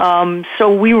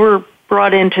 So we were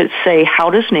brought in to say, how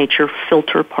does nature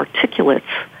filter particulates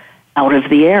out of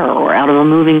the air or out of a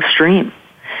moving stream?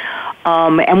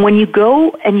 And when you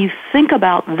go and you think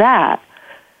about that,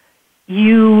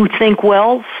 you think,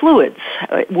 well, fluids.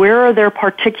 Where are there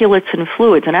particulates in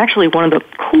fluids? And actually, one of the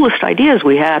coolest ideas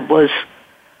we had was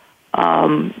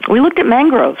we looked at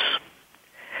mangroves,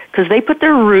 because they put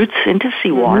their roots into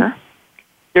seawater.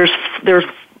 There's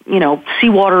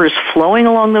seawater is flowing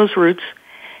along those roots,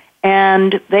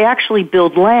 and they actually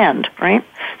build land, right?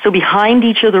 So behind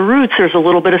each of the roots, there's a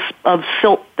little bit of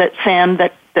silt, sand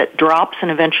that drops,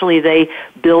 and eventually they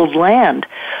build land.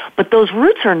 But those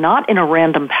roots are not in a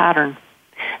random pattern.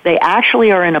 They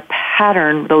actually are in a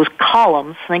pattern, those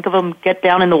columns, think of them, get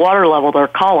down in the water level, they're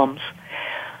columns.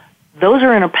 Those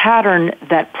are in a pattern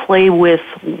that play with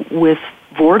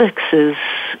vortexes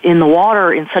in the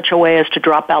water in such a way as to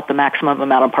drop out the maximum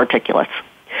amount of particulates.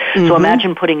 So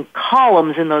imagine putting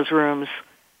columns in those rooms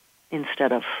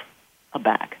instead of a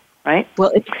bag, right?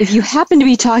 Well, if you happen to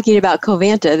be talking about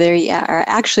Covanta, they are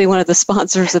actually one of the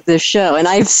sponsors of this show, and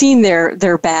I've seen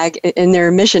their bag in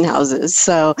their mission houses.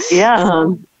 So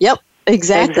yep,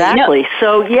 exactly. Yep.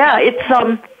 So it's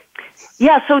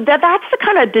so that's the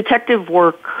kind of detective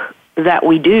work that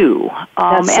we do.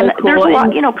 That's so and cool. There's a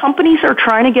lot, companies are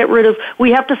trying to get rid of,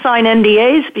 we have to sign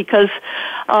NDAs because,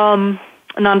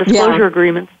 non-disclosure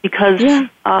agreements, because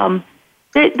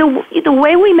the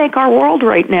way we make our world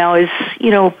right now is,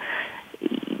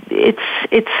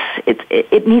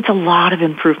 it needs a lot of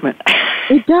improvement.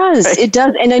 It does. Right. It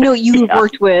does. And I know you've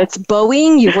worked with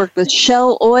Boeing, you've worked with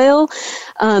Shell Oil.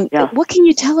 What can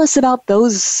you tell us about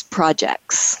those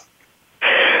projects?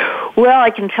 Well, I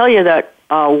can tell you that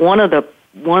one of the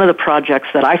projects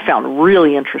that I found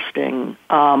really interesting,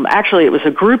 actually it was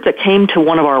a group that came to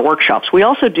one of our workshops. We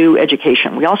also do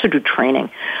education. We also do training,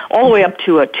 all the way up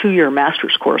to a 2-year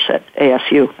master's course at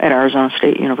ASU, at Arizona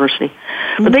State University.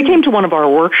 But they came to one of our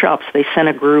workshops. They sent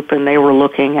a group, and they were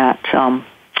looking at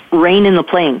rain in the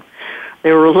plane.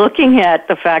 They were looking at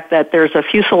the fact that there's a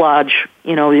fuselage,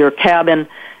 your cabin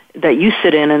that you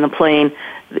sit in the plane.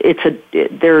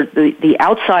 The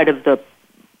outside of the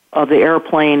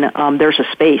airplane, there's a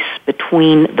space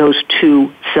between those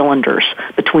two cylinders,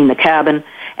 between the cabin,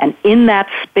 and in that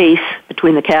space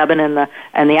between the cabin and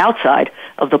the outside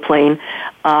of the plane,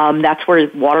 that's where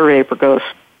water vapor goes.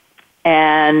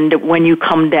 And when you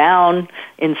come down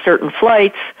in certain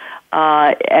flights,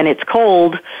 and it's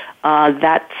cold,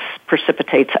 that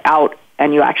precipitates out,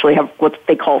 and you actually have what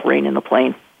they call rain in the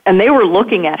plane. And they were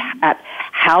looking at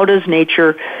how does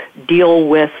nature deal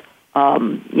with,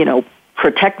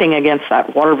 protecting against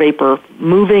that water vapor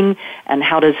moving, and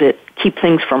how does it keep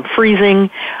things from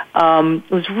freezing.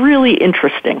 It was really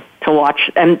interesting to watch,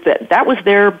 and that was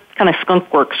their kind of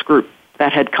skunk works group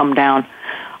that had come down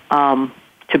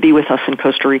to be with us in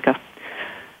Costa Rica.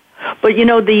 But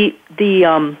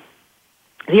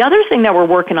the other thing that we're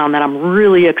working on that I'm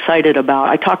really excited about,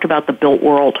 I talked about the built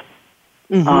world.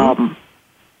 Mm-hmm.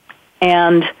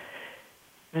 And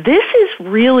this is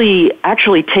really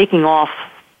actually taking off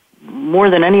more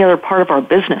than any other part of our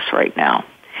business right now.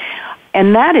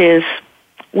 And that is,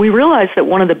 we realize that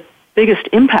one of the biggest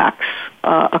impacts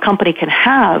a company can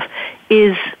have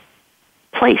is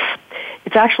place.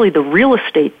 It's actually the real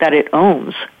estate that it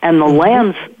owns and the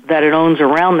lands that it owns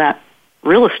around that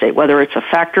real estate, whether it's a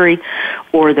factory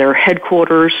or their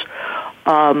headquarters.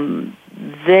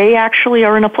 They actually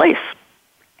are in a place.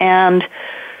 And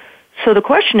so the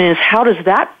question is, how does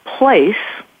that place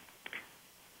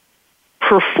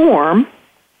perform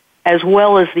as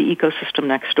well as the ecosystem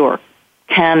next door?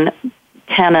 Can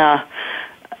a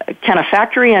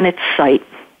factory and its site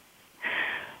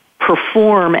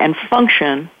perform and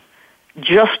function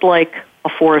just like a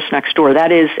forest next door?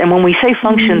 That is, and when we say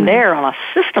function there on a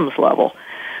systems level,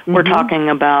 we're talking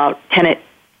about can it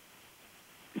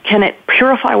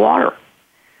purify water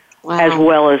as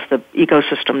well as the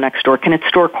ecosystem next door? Can it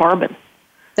store carbon?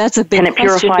 That's a big question. Can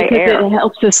it purify air? It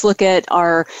helps us look at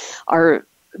our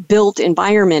built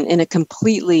environment in a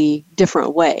completely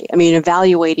different way. I mean,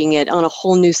 evaluating it on a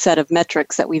whole new set of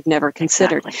metrics that we've never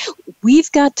considered. Exactly. We've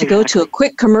got to go to a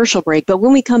quick commercial break, but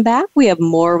when we come back, we have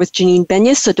more with Janine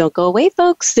Benyus, so don't go away,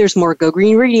 folks. There's more Go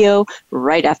Green Radio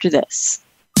right after this.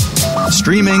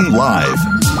 Streaming live,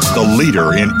 the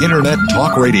leader in Internet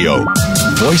talk radio,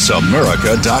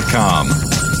 VoiceAmerica.com.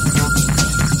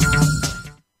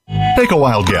 Take a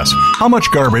wild guess. How much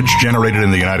garbage generated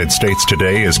in the United States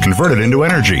today is converted into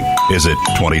energy? Is it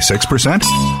 26%,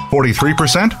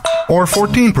 43%, or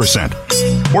 14%?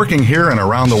 Working here and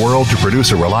around the world to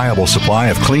produce a reliable supply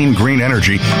of clean, green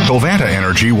energy, Covanta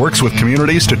Energy works with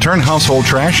communities to turn household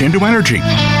trash into energy.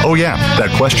 Oh yeah, that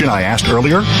question I asked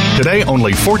earlier? Today,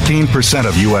 only 14%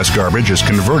 of U.S. garbage is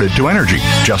converted to energy.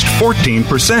 Just 14%.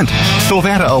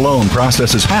 Covanta alone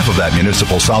processes half of that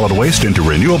municipal solid waste into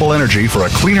renewable energy for a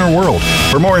cleaner world.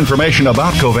 For more information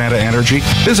about Covanta Energy,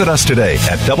 visit us today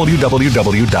at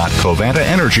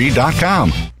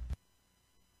www.covantaenergy.com.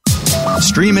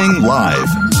 Streaming live,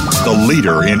 the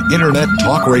leader in Internet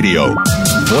talk radio,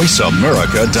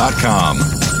 VoiceAmerica.com.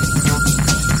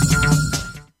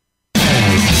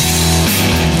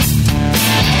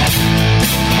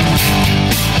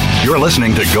 You're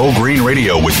listening to Go Green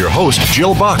Radio with your host,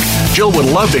 Jill Buck. Jill would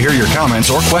love to hear your comments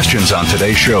or questions on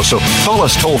today's show, so call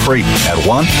us toll-free at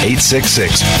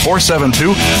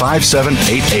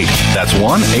 1-866-472-5788. That's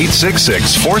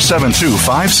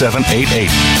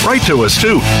 1-866-472-5788. Write to us,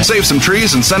 too. Save some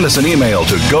trees and send us an email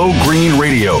to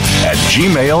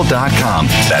gogreenradio@gmail.com.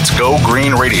 That's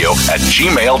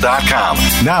gogreenradio@gmail.com.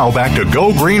 Now back to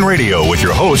Go Green Radio with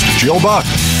your host, Jill Buck.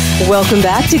 Welcome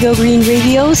back to Go Green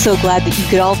Radio. So glad that you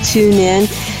could all tune in.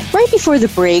 Right before the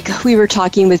break, we were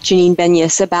talking with Janine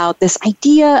Benyus about this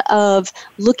idea of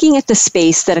looking at the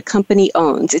space that a company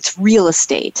owns, its real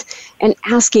estate, and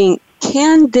asking,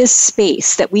 can this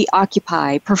space that we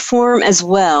occupy perform as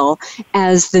well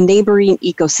as the neighboring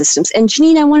ecosystems? And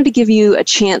Janine, I wanted to give you a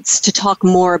chance to talk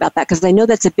more about that because I know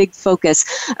that's a big focus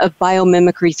of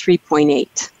Biomimicry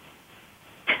 3.8.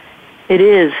 It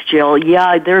is, Jill.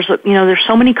 Yeah, there's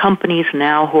so many companies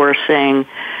now who are saying,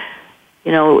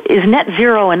 is net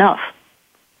zero enough?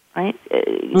 Right?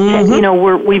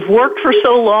 Mm-hmm. We've worked for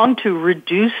so long to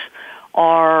reduce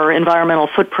our environmental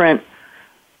footprint,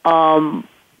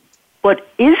 but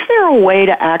is there a way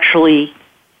to actually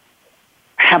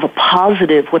have a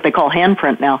positive, what they call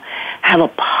handprint now, have a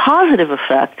positive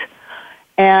effect?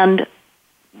 And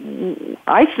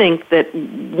I think that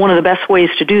one of the best ways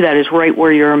to do that is right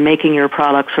where you're making your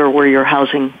products or where you're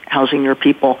housing your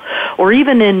people, or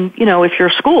even in, if you're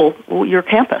a school, your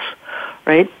campus,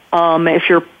 right? If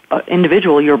you're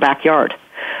individual, your backyard.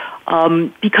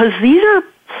 Because these are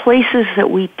places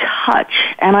that we touch,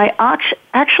 and I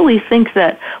actually think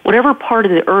that whatever part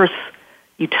of the earth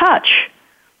you touch,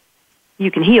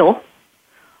 you can heal.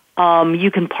 You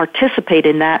can participate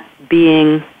in that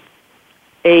being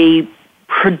a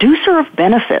producer of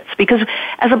benefits, because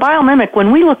as a biomimic,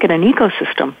 when we look at an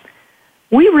ecosystem,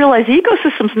 we realize the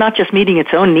ecosystem's not just meeting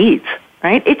its own needs,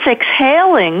 right? It's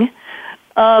exhaling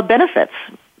benefits.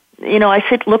 I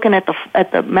sit looking at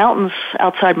the mountains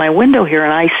outside my window here,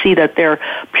 and I see that they're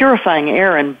purifying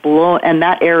air and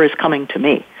that air is coming to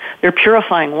me. They're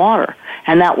purifying water,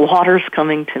 and that water's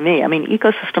coming to me. I mean,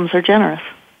 ecosystems are generous.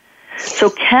 So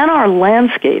can our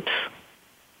landscapes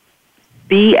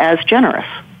be as generous?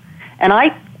 And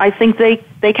I think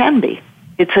they can be.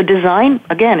 It's a design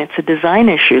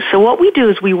issue. So what we do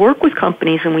is we work with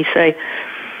companies and we say,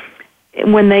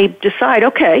 when they decide,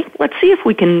 okay, let's see if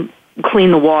we can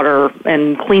clean the water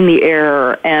and clean the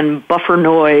air and buffer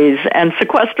noise and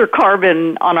sequester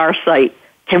carbon on our site,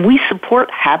 can we support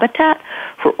habitat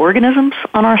for organisms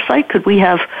on our site? Could we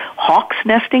have hawks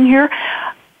nesting here?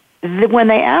 When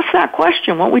they ask that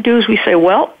question, what we do is we say,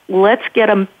 well, let's get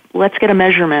a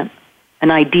measurement,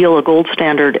 an ideal, a gold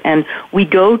standard, and we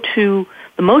go to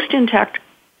the most intact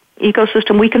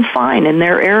ecosystem we can find in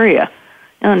their area,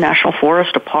 a national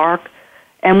forest, a park,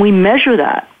 and we measure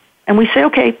that. And we say,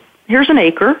 okay, here's an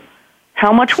acre.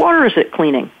 How much water is it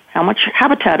cleaning? How much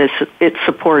habitat is it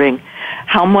supporting?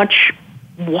 How much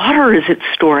water is it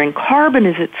storing? Carbon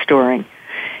is it storing?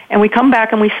 And we come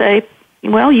back and we say,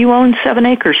 well, you own 7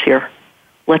 acres here.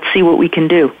 Let's see what we can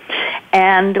do.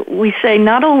 And we say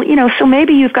not only, so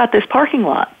maybe you've got this parking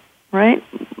lot, right?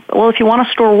 Well, if you want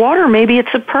to store water, maybe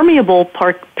it's a permeable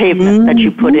pavement that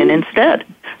you put in instead,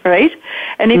 right?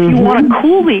 And if you want to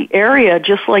cool the area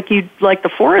just like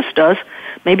the forest does,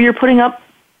 maybe you're putting up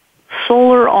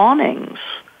solar awnings,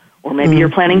 or maybe you're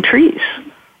planting trees,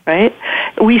 right?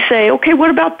 We say, okay, what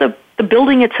about the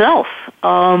building itself?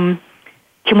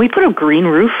 Can we put a green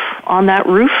roof on that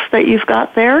roof that you've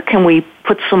got there? Can we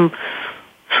put some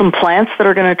plants that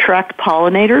are going to attract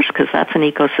pollinators, because that's an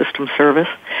ecosystem service?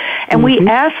 And we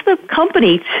ask the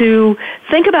company to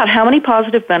think about how many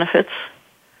positive benefits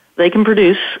they can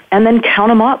produce and then count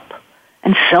them up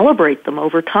and celebrate them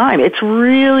over time. It's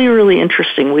really, really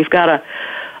interesting. We've got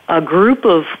a group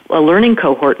of a learning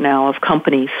cohort now of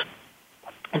companies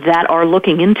that are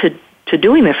looking into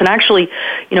doing this. And actually,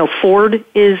 Ford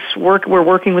we're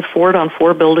working with Ford on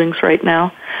 4 buildings right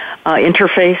now.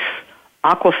 Interface,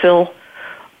 Aquafil,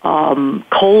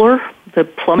 Kohler, the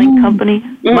plumbing company,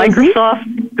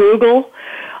 Microsoft, Google.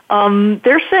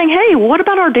 They're saying, hey, what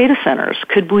about our data centers?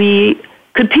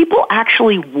 Could people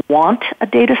actually want a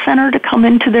data center to come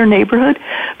into their neighborhood?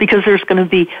 Because there's going to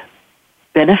be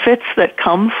benefits that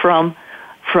come from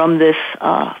this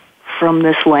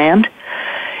land.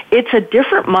 It's a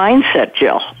different mindset,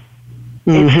 Jill.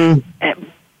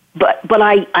 But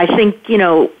I think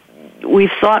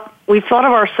we've thought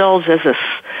of ourselves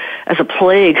as a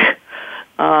plague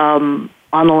on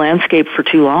the landscape for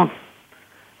too long.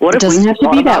 What if we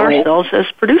thought about ourselves as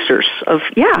producers of?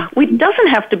 Yeah, it doesn't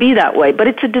have to be that way, but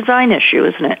it's a design issue,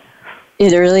 isn't it?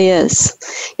 It really is.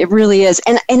 It really is.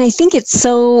 And I think it's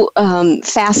so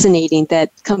fascinating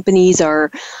that companies are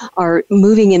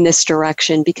moving in this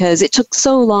direction, because it took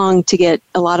so long to get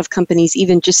a lot of companies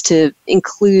even just to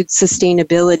include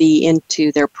sustainability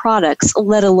into their products,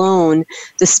 let alone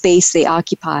the space they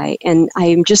occupy. And I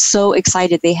am just so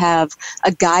excited they have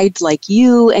a guide like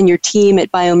you and your team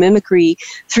at Biomimicry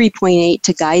 3.8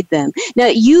 to guide them. Now,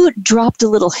 you dropped a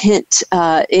little hint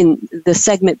in the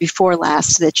segment before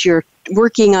last that you're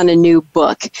working on a new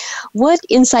book. What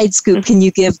inside scoop can you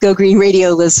give Go Green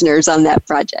Radio listeners on that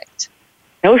project?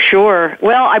 Oh, sure.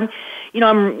 Well,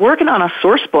 I'm working on a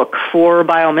source book for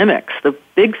biomimics. The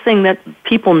big thing that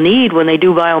people need when they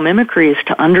do biomimicry is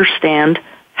to understand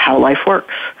how life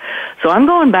works. So I'm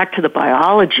going back to the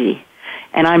biology,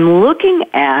 and I'm looking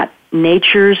at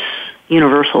nature's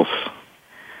universals.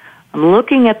 I'm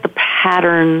looking at the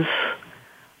patterns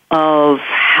of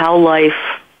how life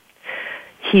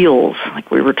heals,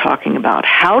 like we were talking about.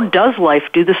 How does life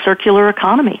do the circular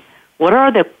economy? What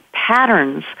are the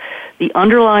patterns, the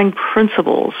underlying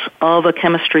principles of a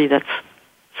chemistry that's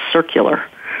circular,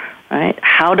 right?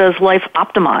 How does life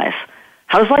optimize?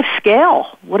 How does life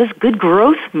scale? What does good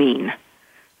growth mean,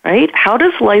 right? How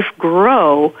does life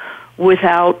grow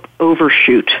without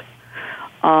overshoot?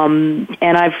 And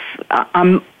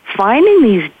I'm finding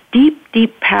these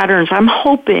deep patterns. I'm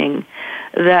hoping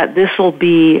that this will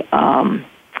be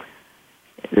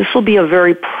a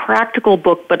very practical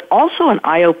book, but also an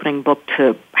eye-opening book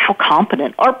to how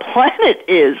competent our planet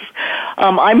is.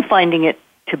 I'm finding it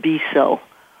to be so.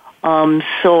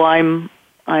 So I'm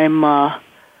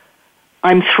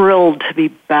thrilled to be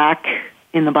back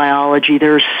in the biology.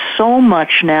 There's so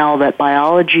much now that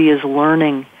biology is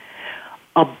learning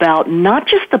about not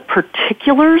just the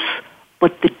particulars,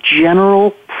 but the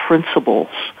general principles.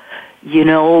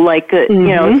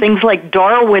 Things like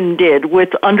Darwin did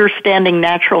with understanding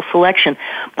natural selection.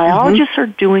 Biologists are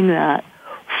doing that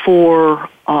for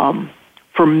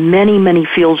many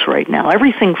fields right now.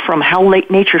 Everything from how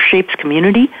nature shapes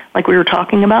community, like we were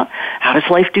talking about, how does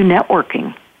life do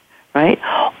networking, right?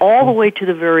 All the way to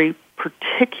the very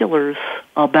particulars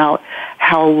about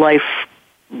how life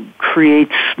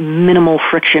creates minimal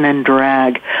friction and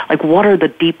drag. Like, what are the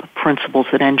deep principles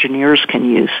that engineers can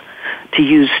use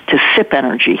to sip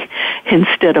energy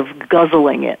instead of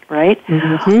guzzling it, right?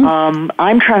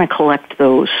 I'm trying to collect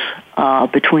those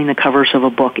between the covers of a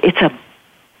book. It's a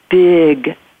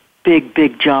big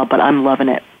job, but I'm loving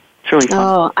it. It's really fun.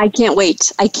 Oh, I can't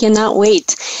wait. I cannot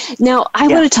wait. Now, I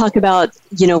want to talk about,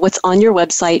 what's on your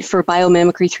website for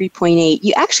Biomimicry 3.8.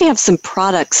 You actually have some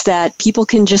products that people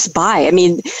can just buy. I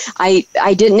mean,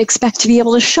 I didn't expect to be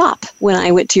able to shop when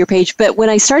I went to your page, but when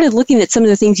I started looking at some of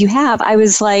the things you have, I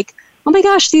was like, oh my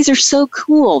gosh, these are so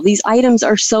cool. These items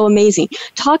are so amazing.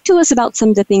 Talk to us about some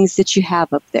of the things that you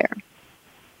have up there.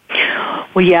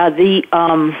 Well, yeah,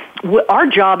 our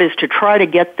job is to try to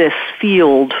get this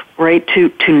field, right,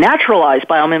 to naturalize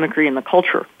biomimicry in the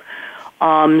culture.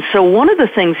 So one of the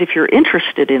things, if you're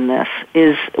interested in this,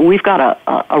 is we've got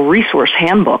a resource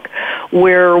handbook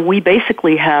where we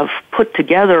basically have put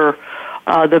together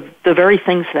the very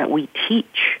things that we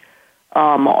teach,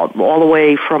 all the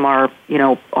way from our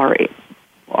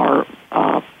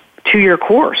 2-year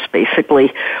course,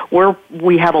 basically, where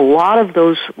we have a lot of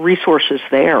those resources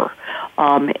there.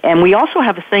 And we also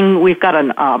have we've got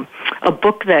a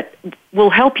book that will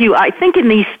help you, I think,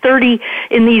 we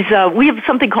have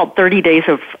something called 30 Days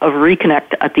of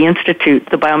Reconnect at the Institute,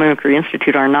 the Biomimicry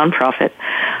Institute, our nonprofit.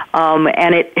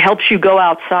 And it helps you go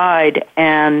outside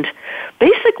and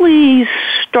basically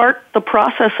start the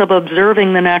process of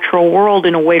observing the natural world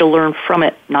in a way to learn from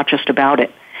it, not just about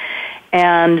it.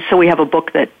 And so we have a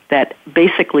book that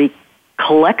basically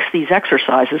collects these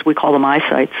exercises. We call them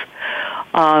eyesights,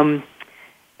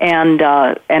 and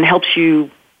helps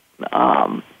you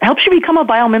become a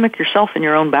biomimic yourself in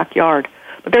your own backyard.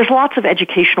 But there's lots of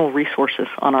educational resources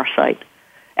on our site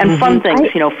and fun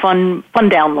things, fun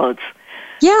downloads.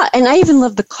 Yeah, and I even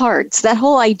love the cards. That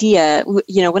whole idea,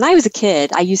 when I was a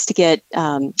kid, I used to get,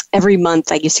 every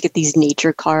month I used to get these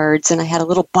nature cards, and I had a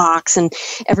little box, and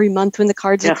every month when the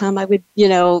cards would come, I would,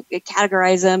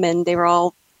 categorize them, and they were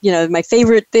all, my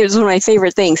favorite, it was one of my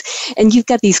favorite things. And you've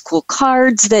got these cool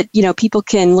cards that, people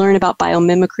can learn about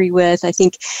biomimicry with. I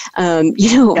think,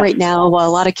 right now, while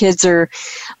a lot of kids are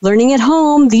learning at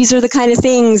home, these are the kind of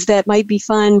things that might be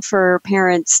fun for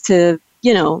parents to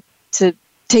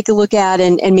take a look at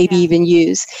and maybe even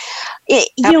use.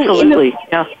 Absolutely,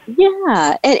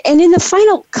 Yeah, and in the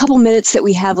final couple minutes that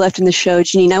we have left in the show,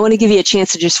 Janine, I want to give you a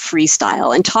chance to just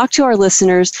freestyle and talk to our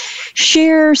listeners,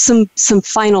 share some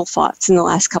final thoughts in the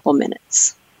last couple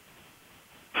minutes.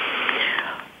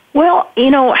 Well,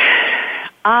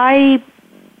 I'm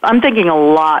thinking a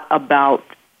lot about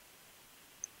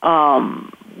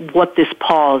what this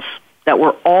pause that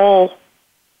we're all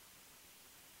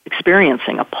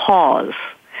experiencing, a pause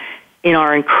in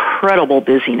our incredible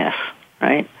busyness,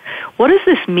 right? What does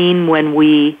this mean when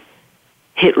we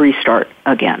hit restart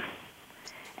again?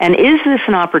 And is this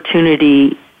an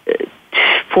opportunity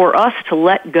for us to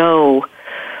let go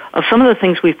of some of the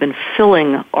things we've been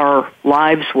filling our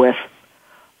lives with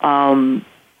and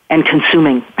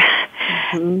consuming?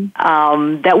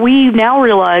 That we now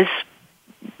realize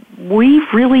we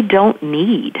really don't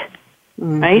need,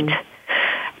 right?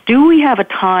 Do we have a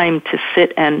time to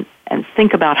sit and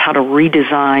think about how to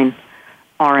redesign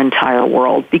our entire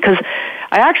world? Because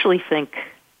I actually think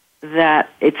that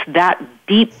it's that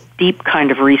deep, deep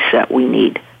kind of reset we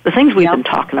need. The things we've been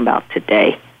talking about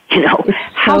today, how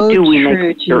do we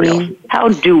make materials? How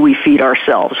do we feed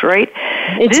ourselves, right?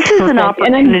 This is an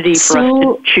opportunity for us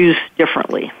to choose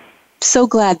differently. So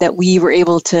glad that we were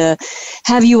able to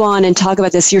have you on and talk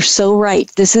about this. You're so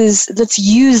right. Let's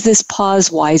use this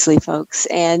pause wisely, folks.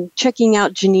 And checking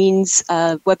out Janine's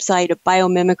website of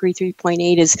Biomimicry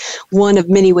 3.8 is one of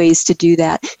many ways to do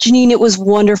that. Janine, it was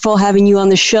wonderful having you on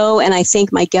the show, and I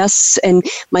thank my guests and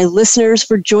my listeners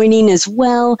for joining as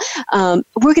well.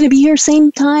 We're going to be here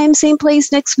same time, same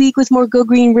place next week with more Go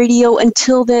Green Radio.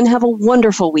 Until then, have a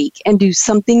wonderful week and do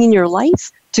something in your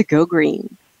life to go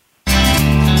green.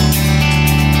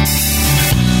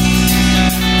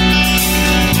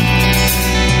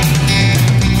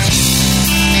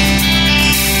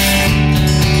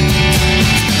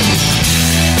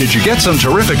 Did you get some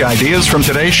terrific ideas from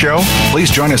today's show?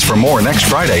 Please join us for more next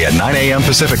Friday at 9 a.m.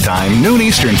 Pacific Time, noon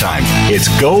Eastern Time. It's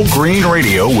Go Green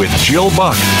Radio with Jill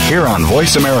Buck here on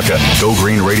Voice America. Go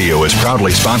Green Radio is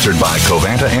proudly sponsored by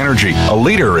Covanta Energy, a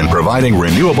leader in providing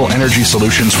renewable energy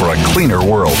solutions for a cleaner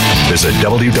world. Visit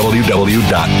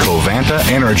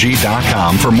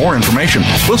www.covantaenergy.com for more information.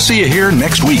 We'll see you here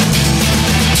next week.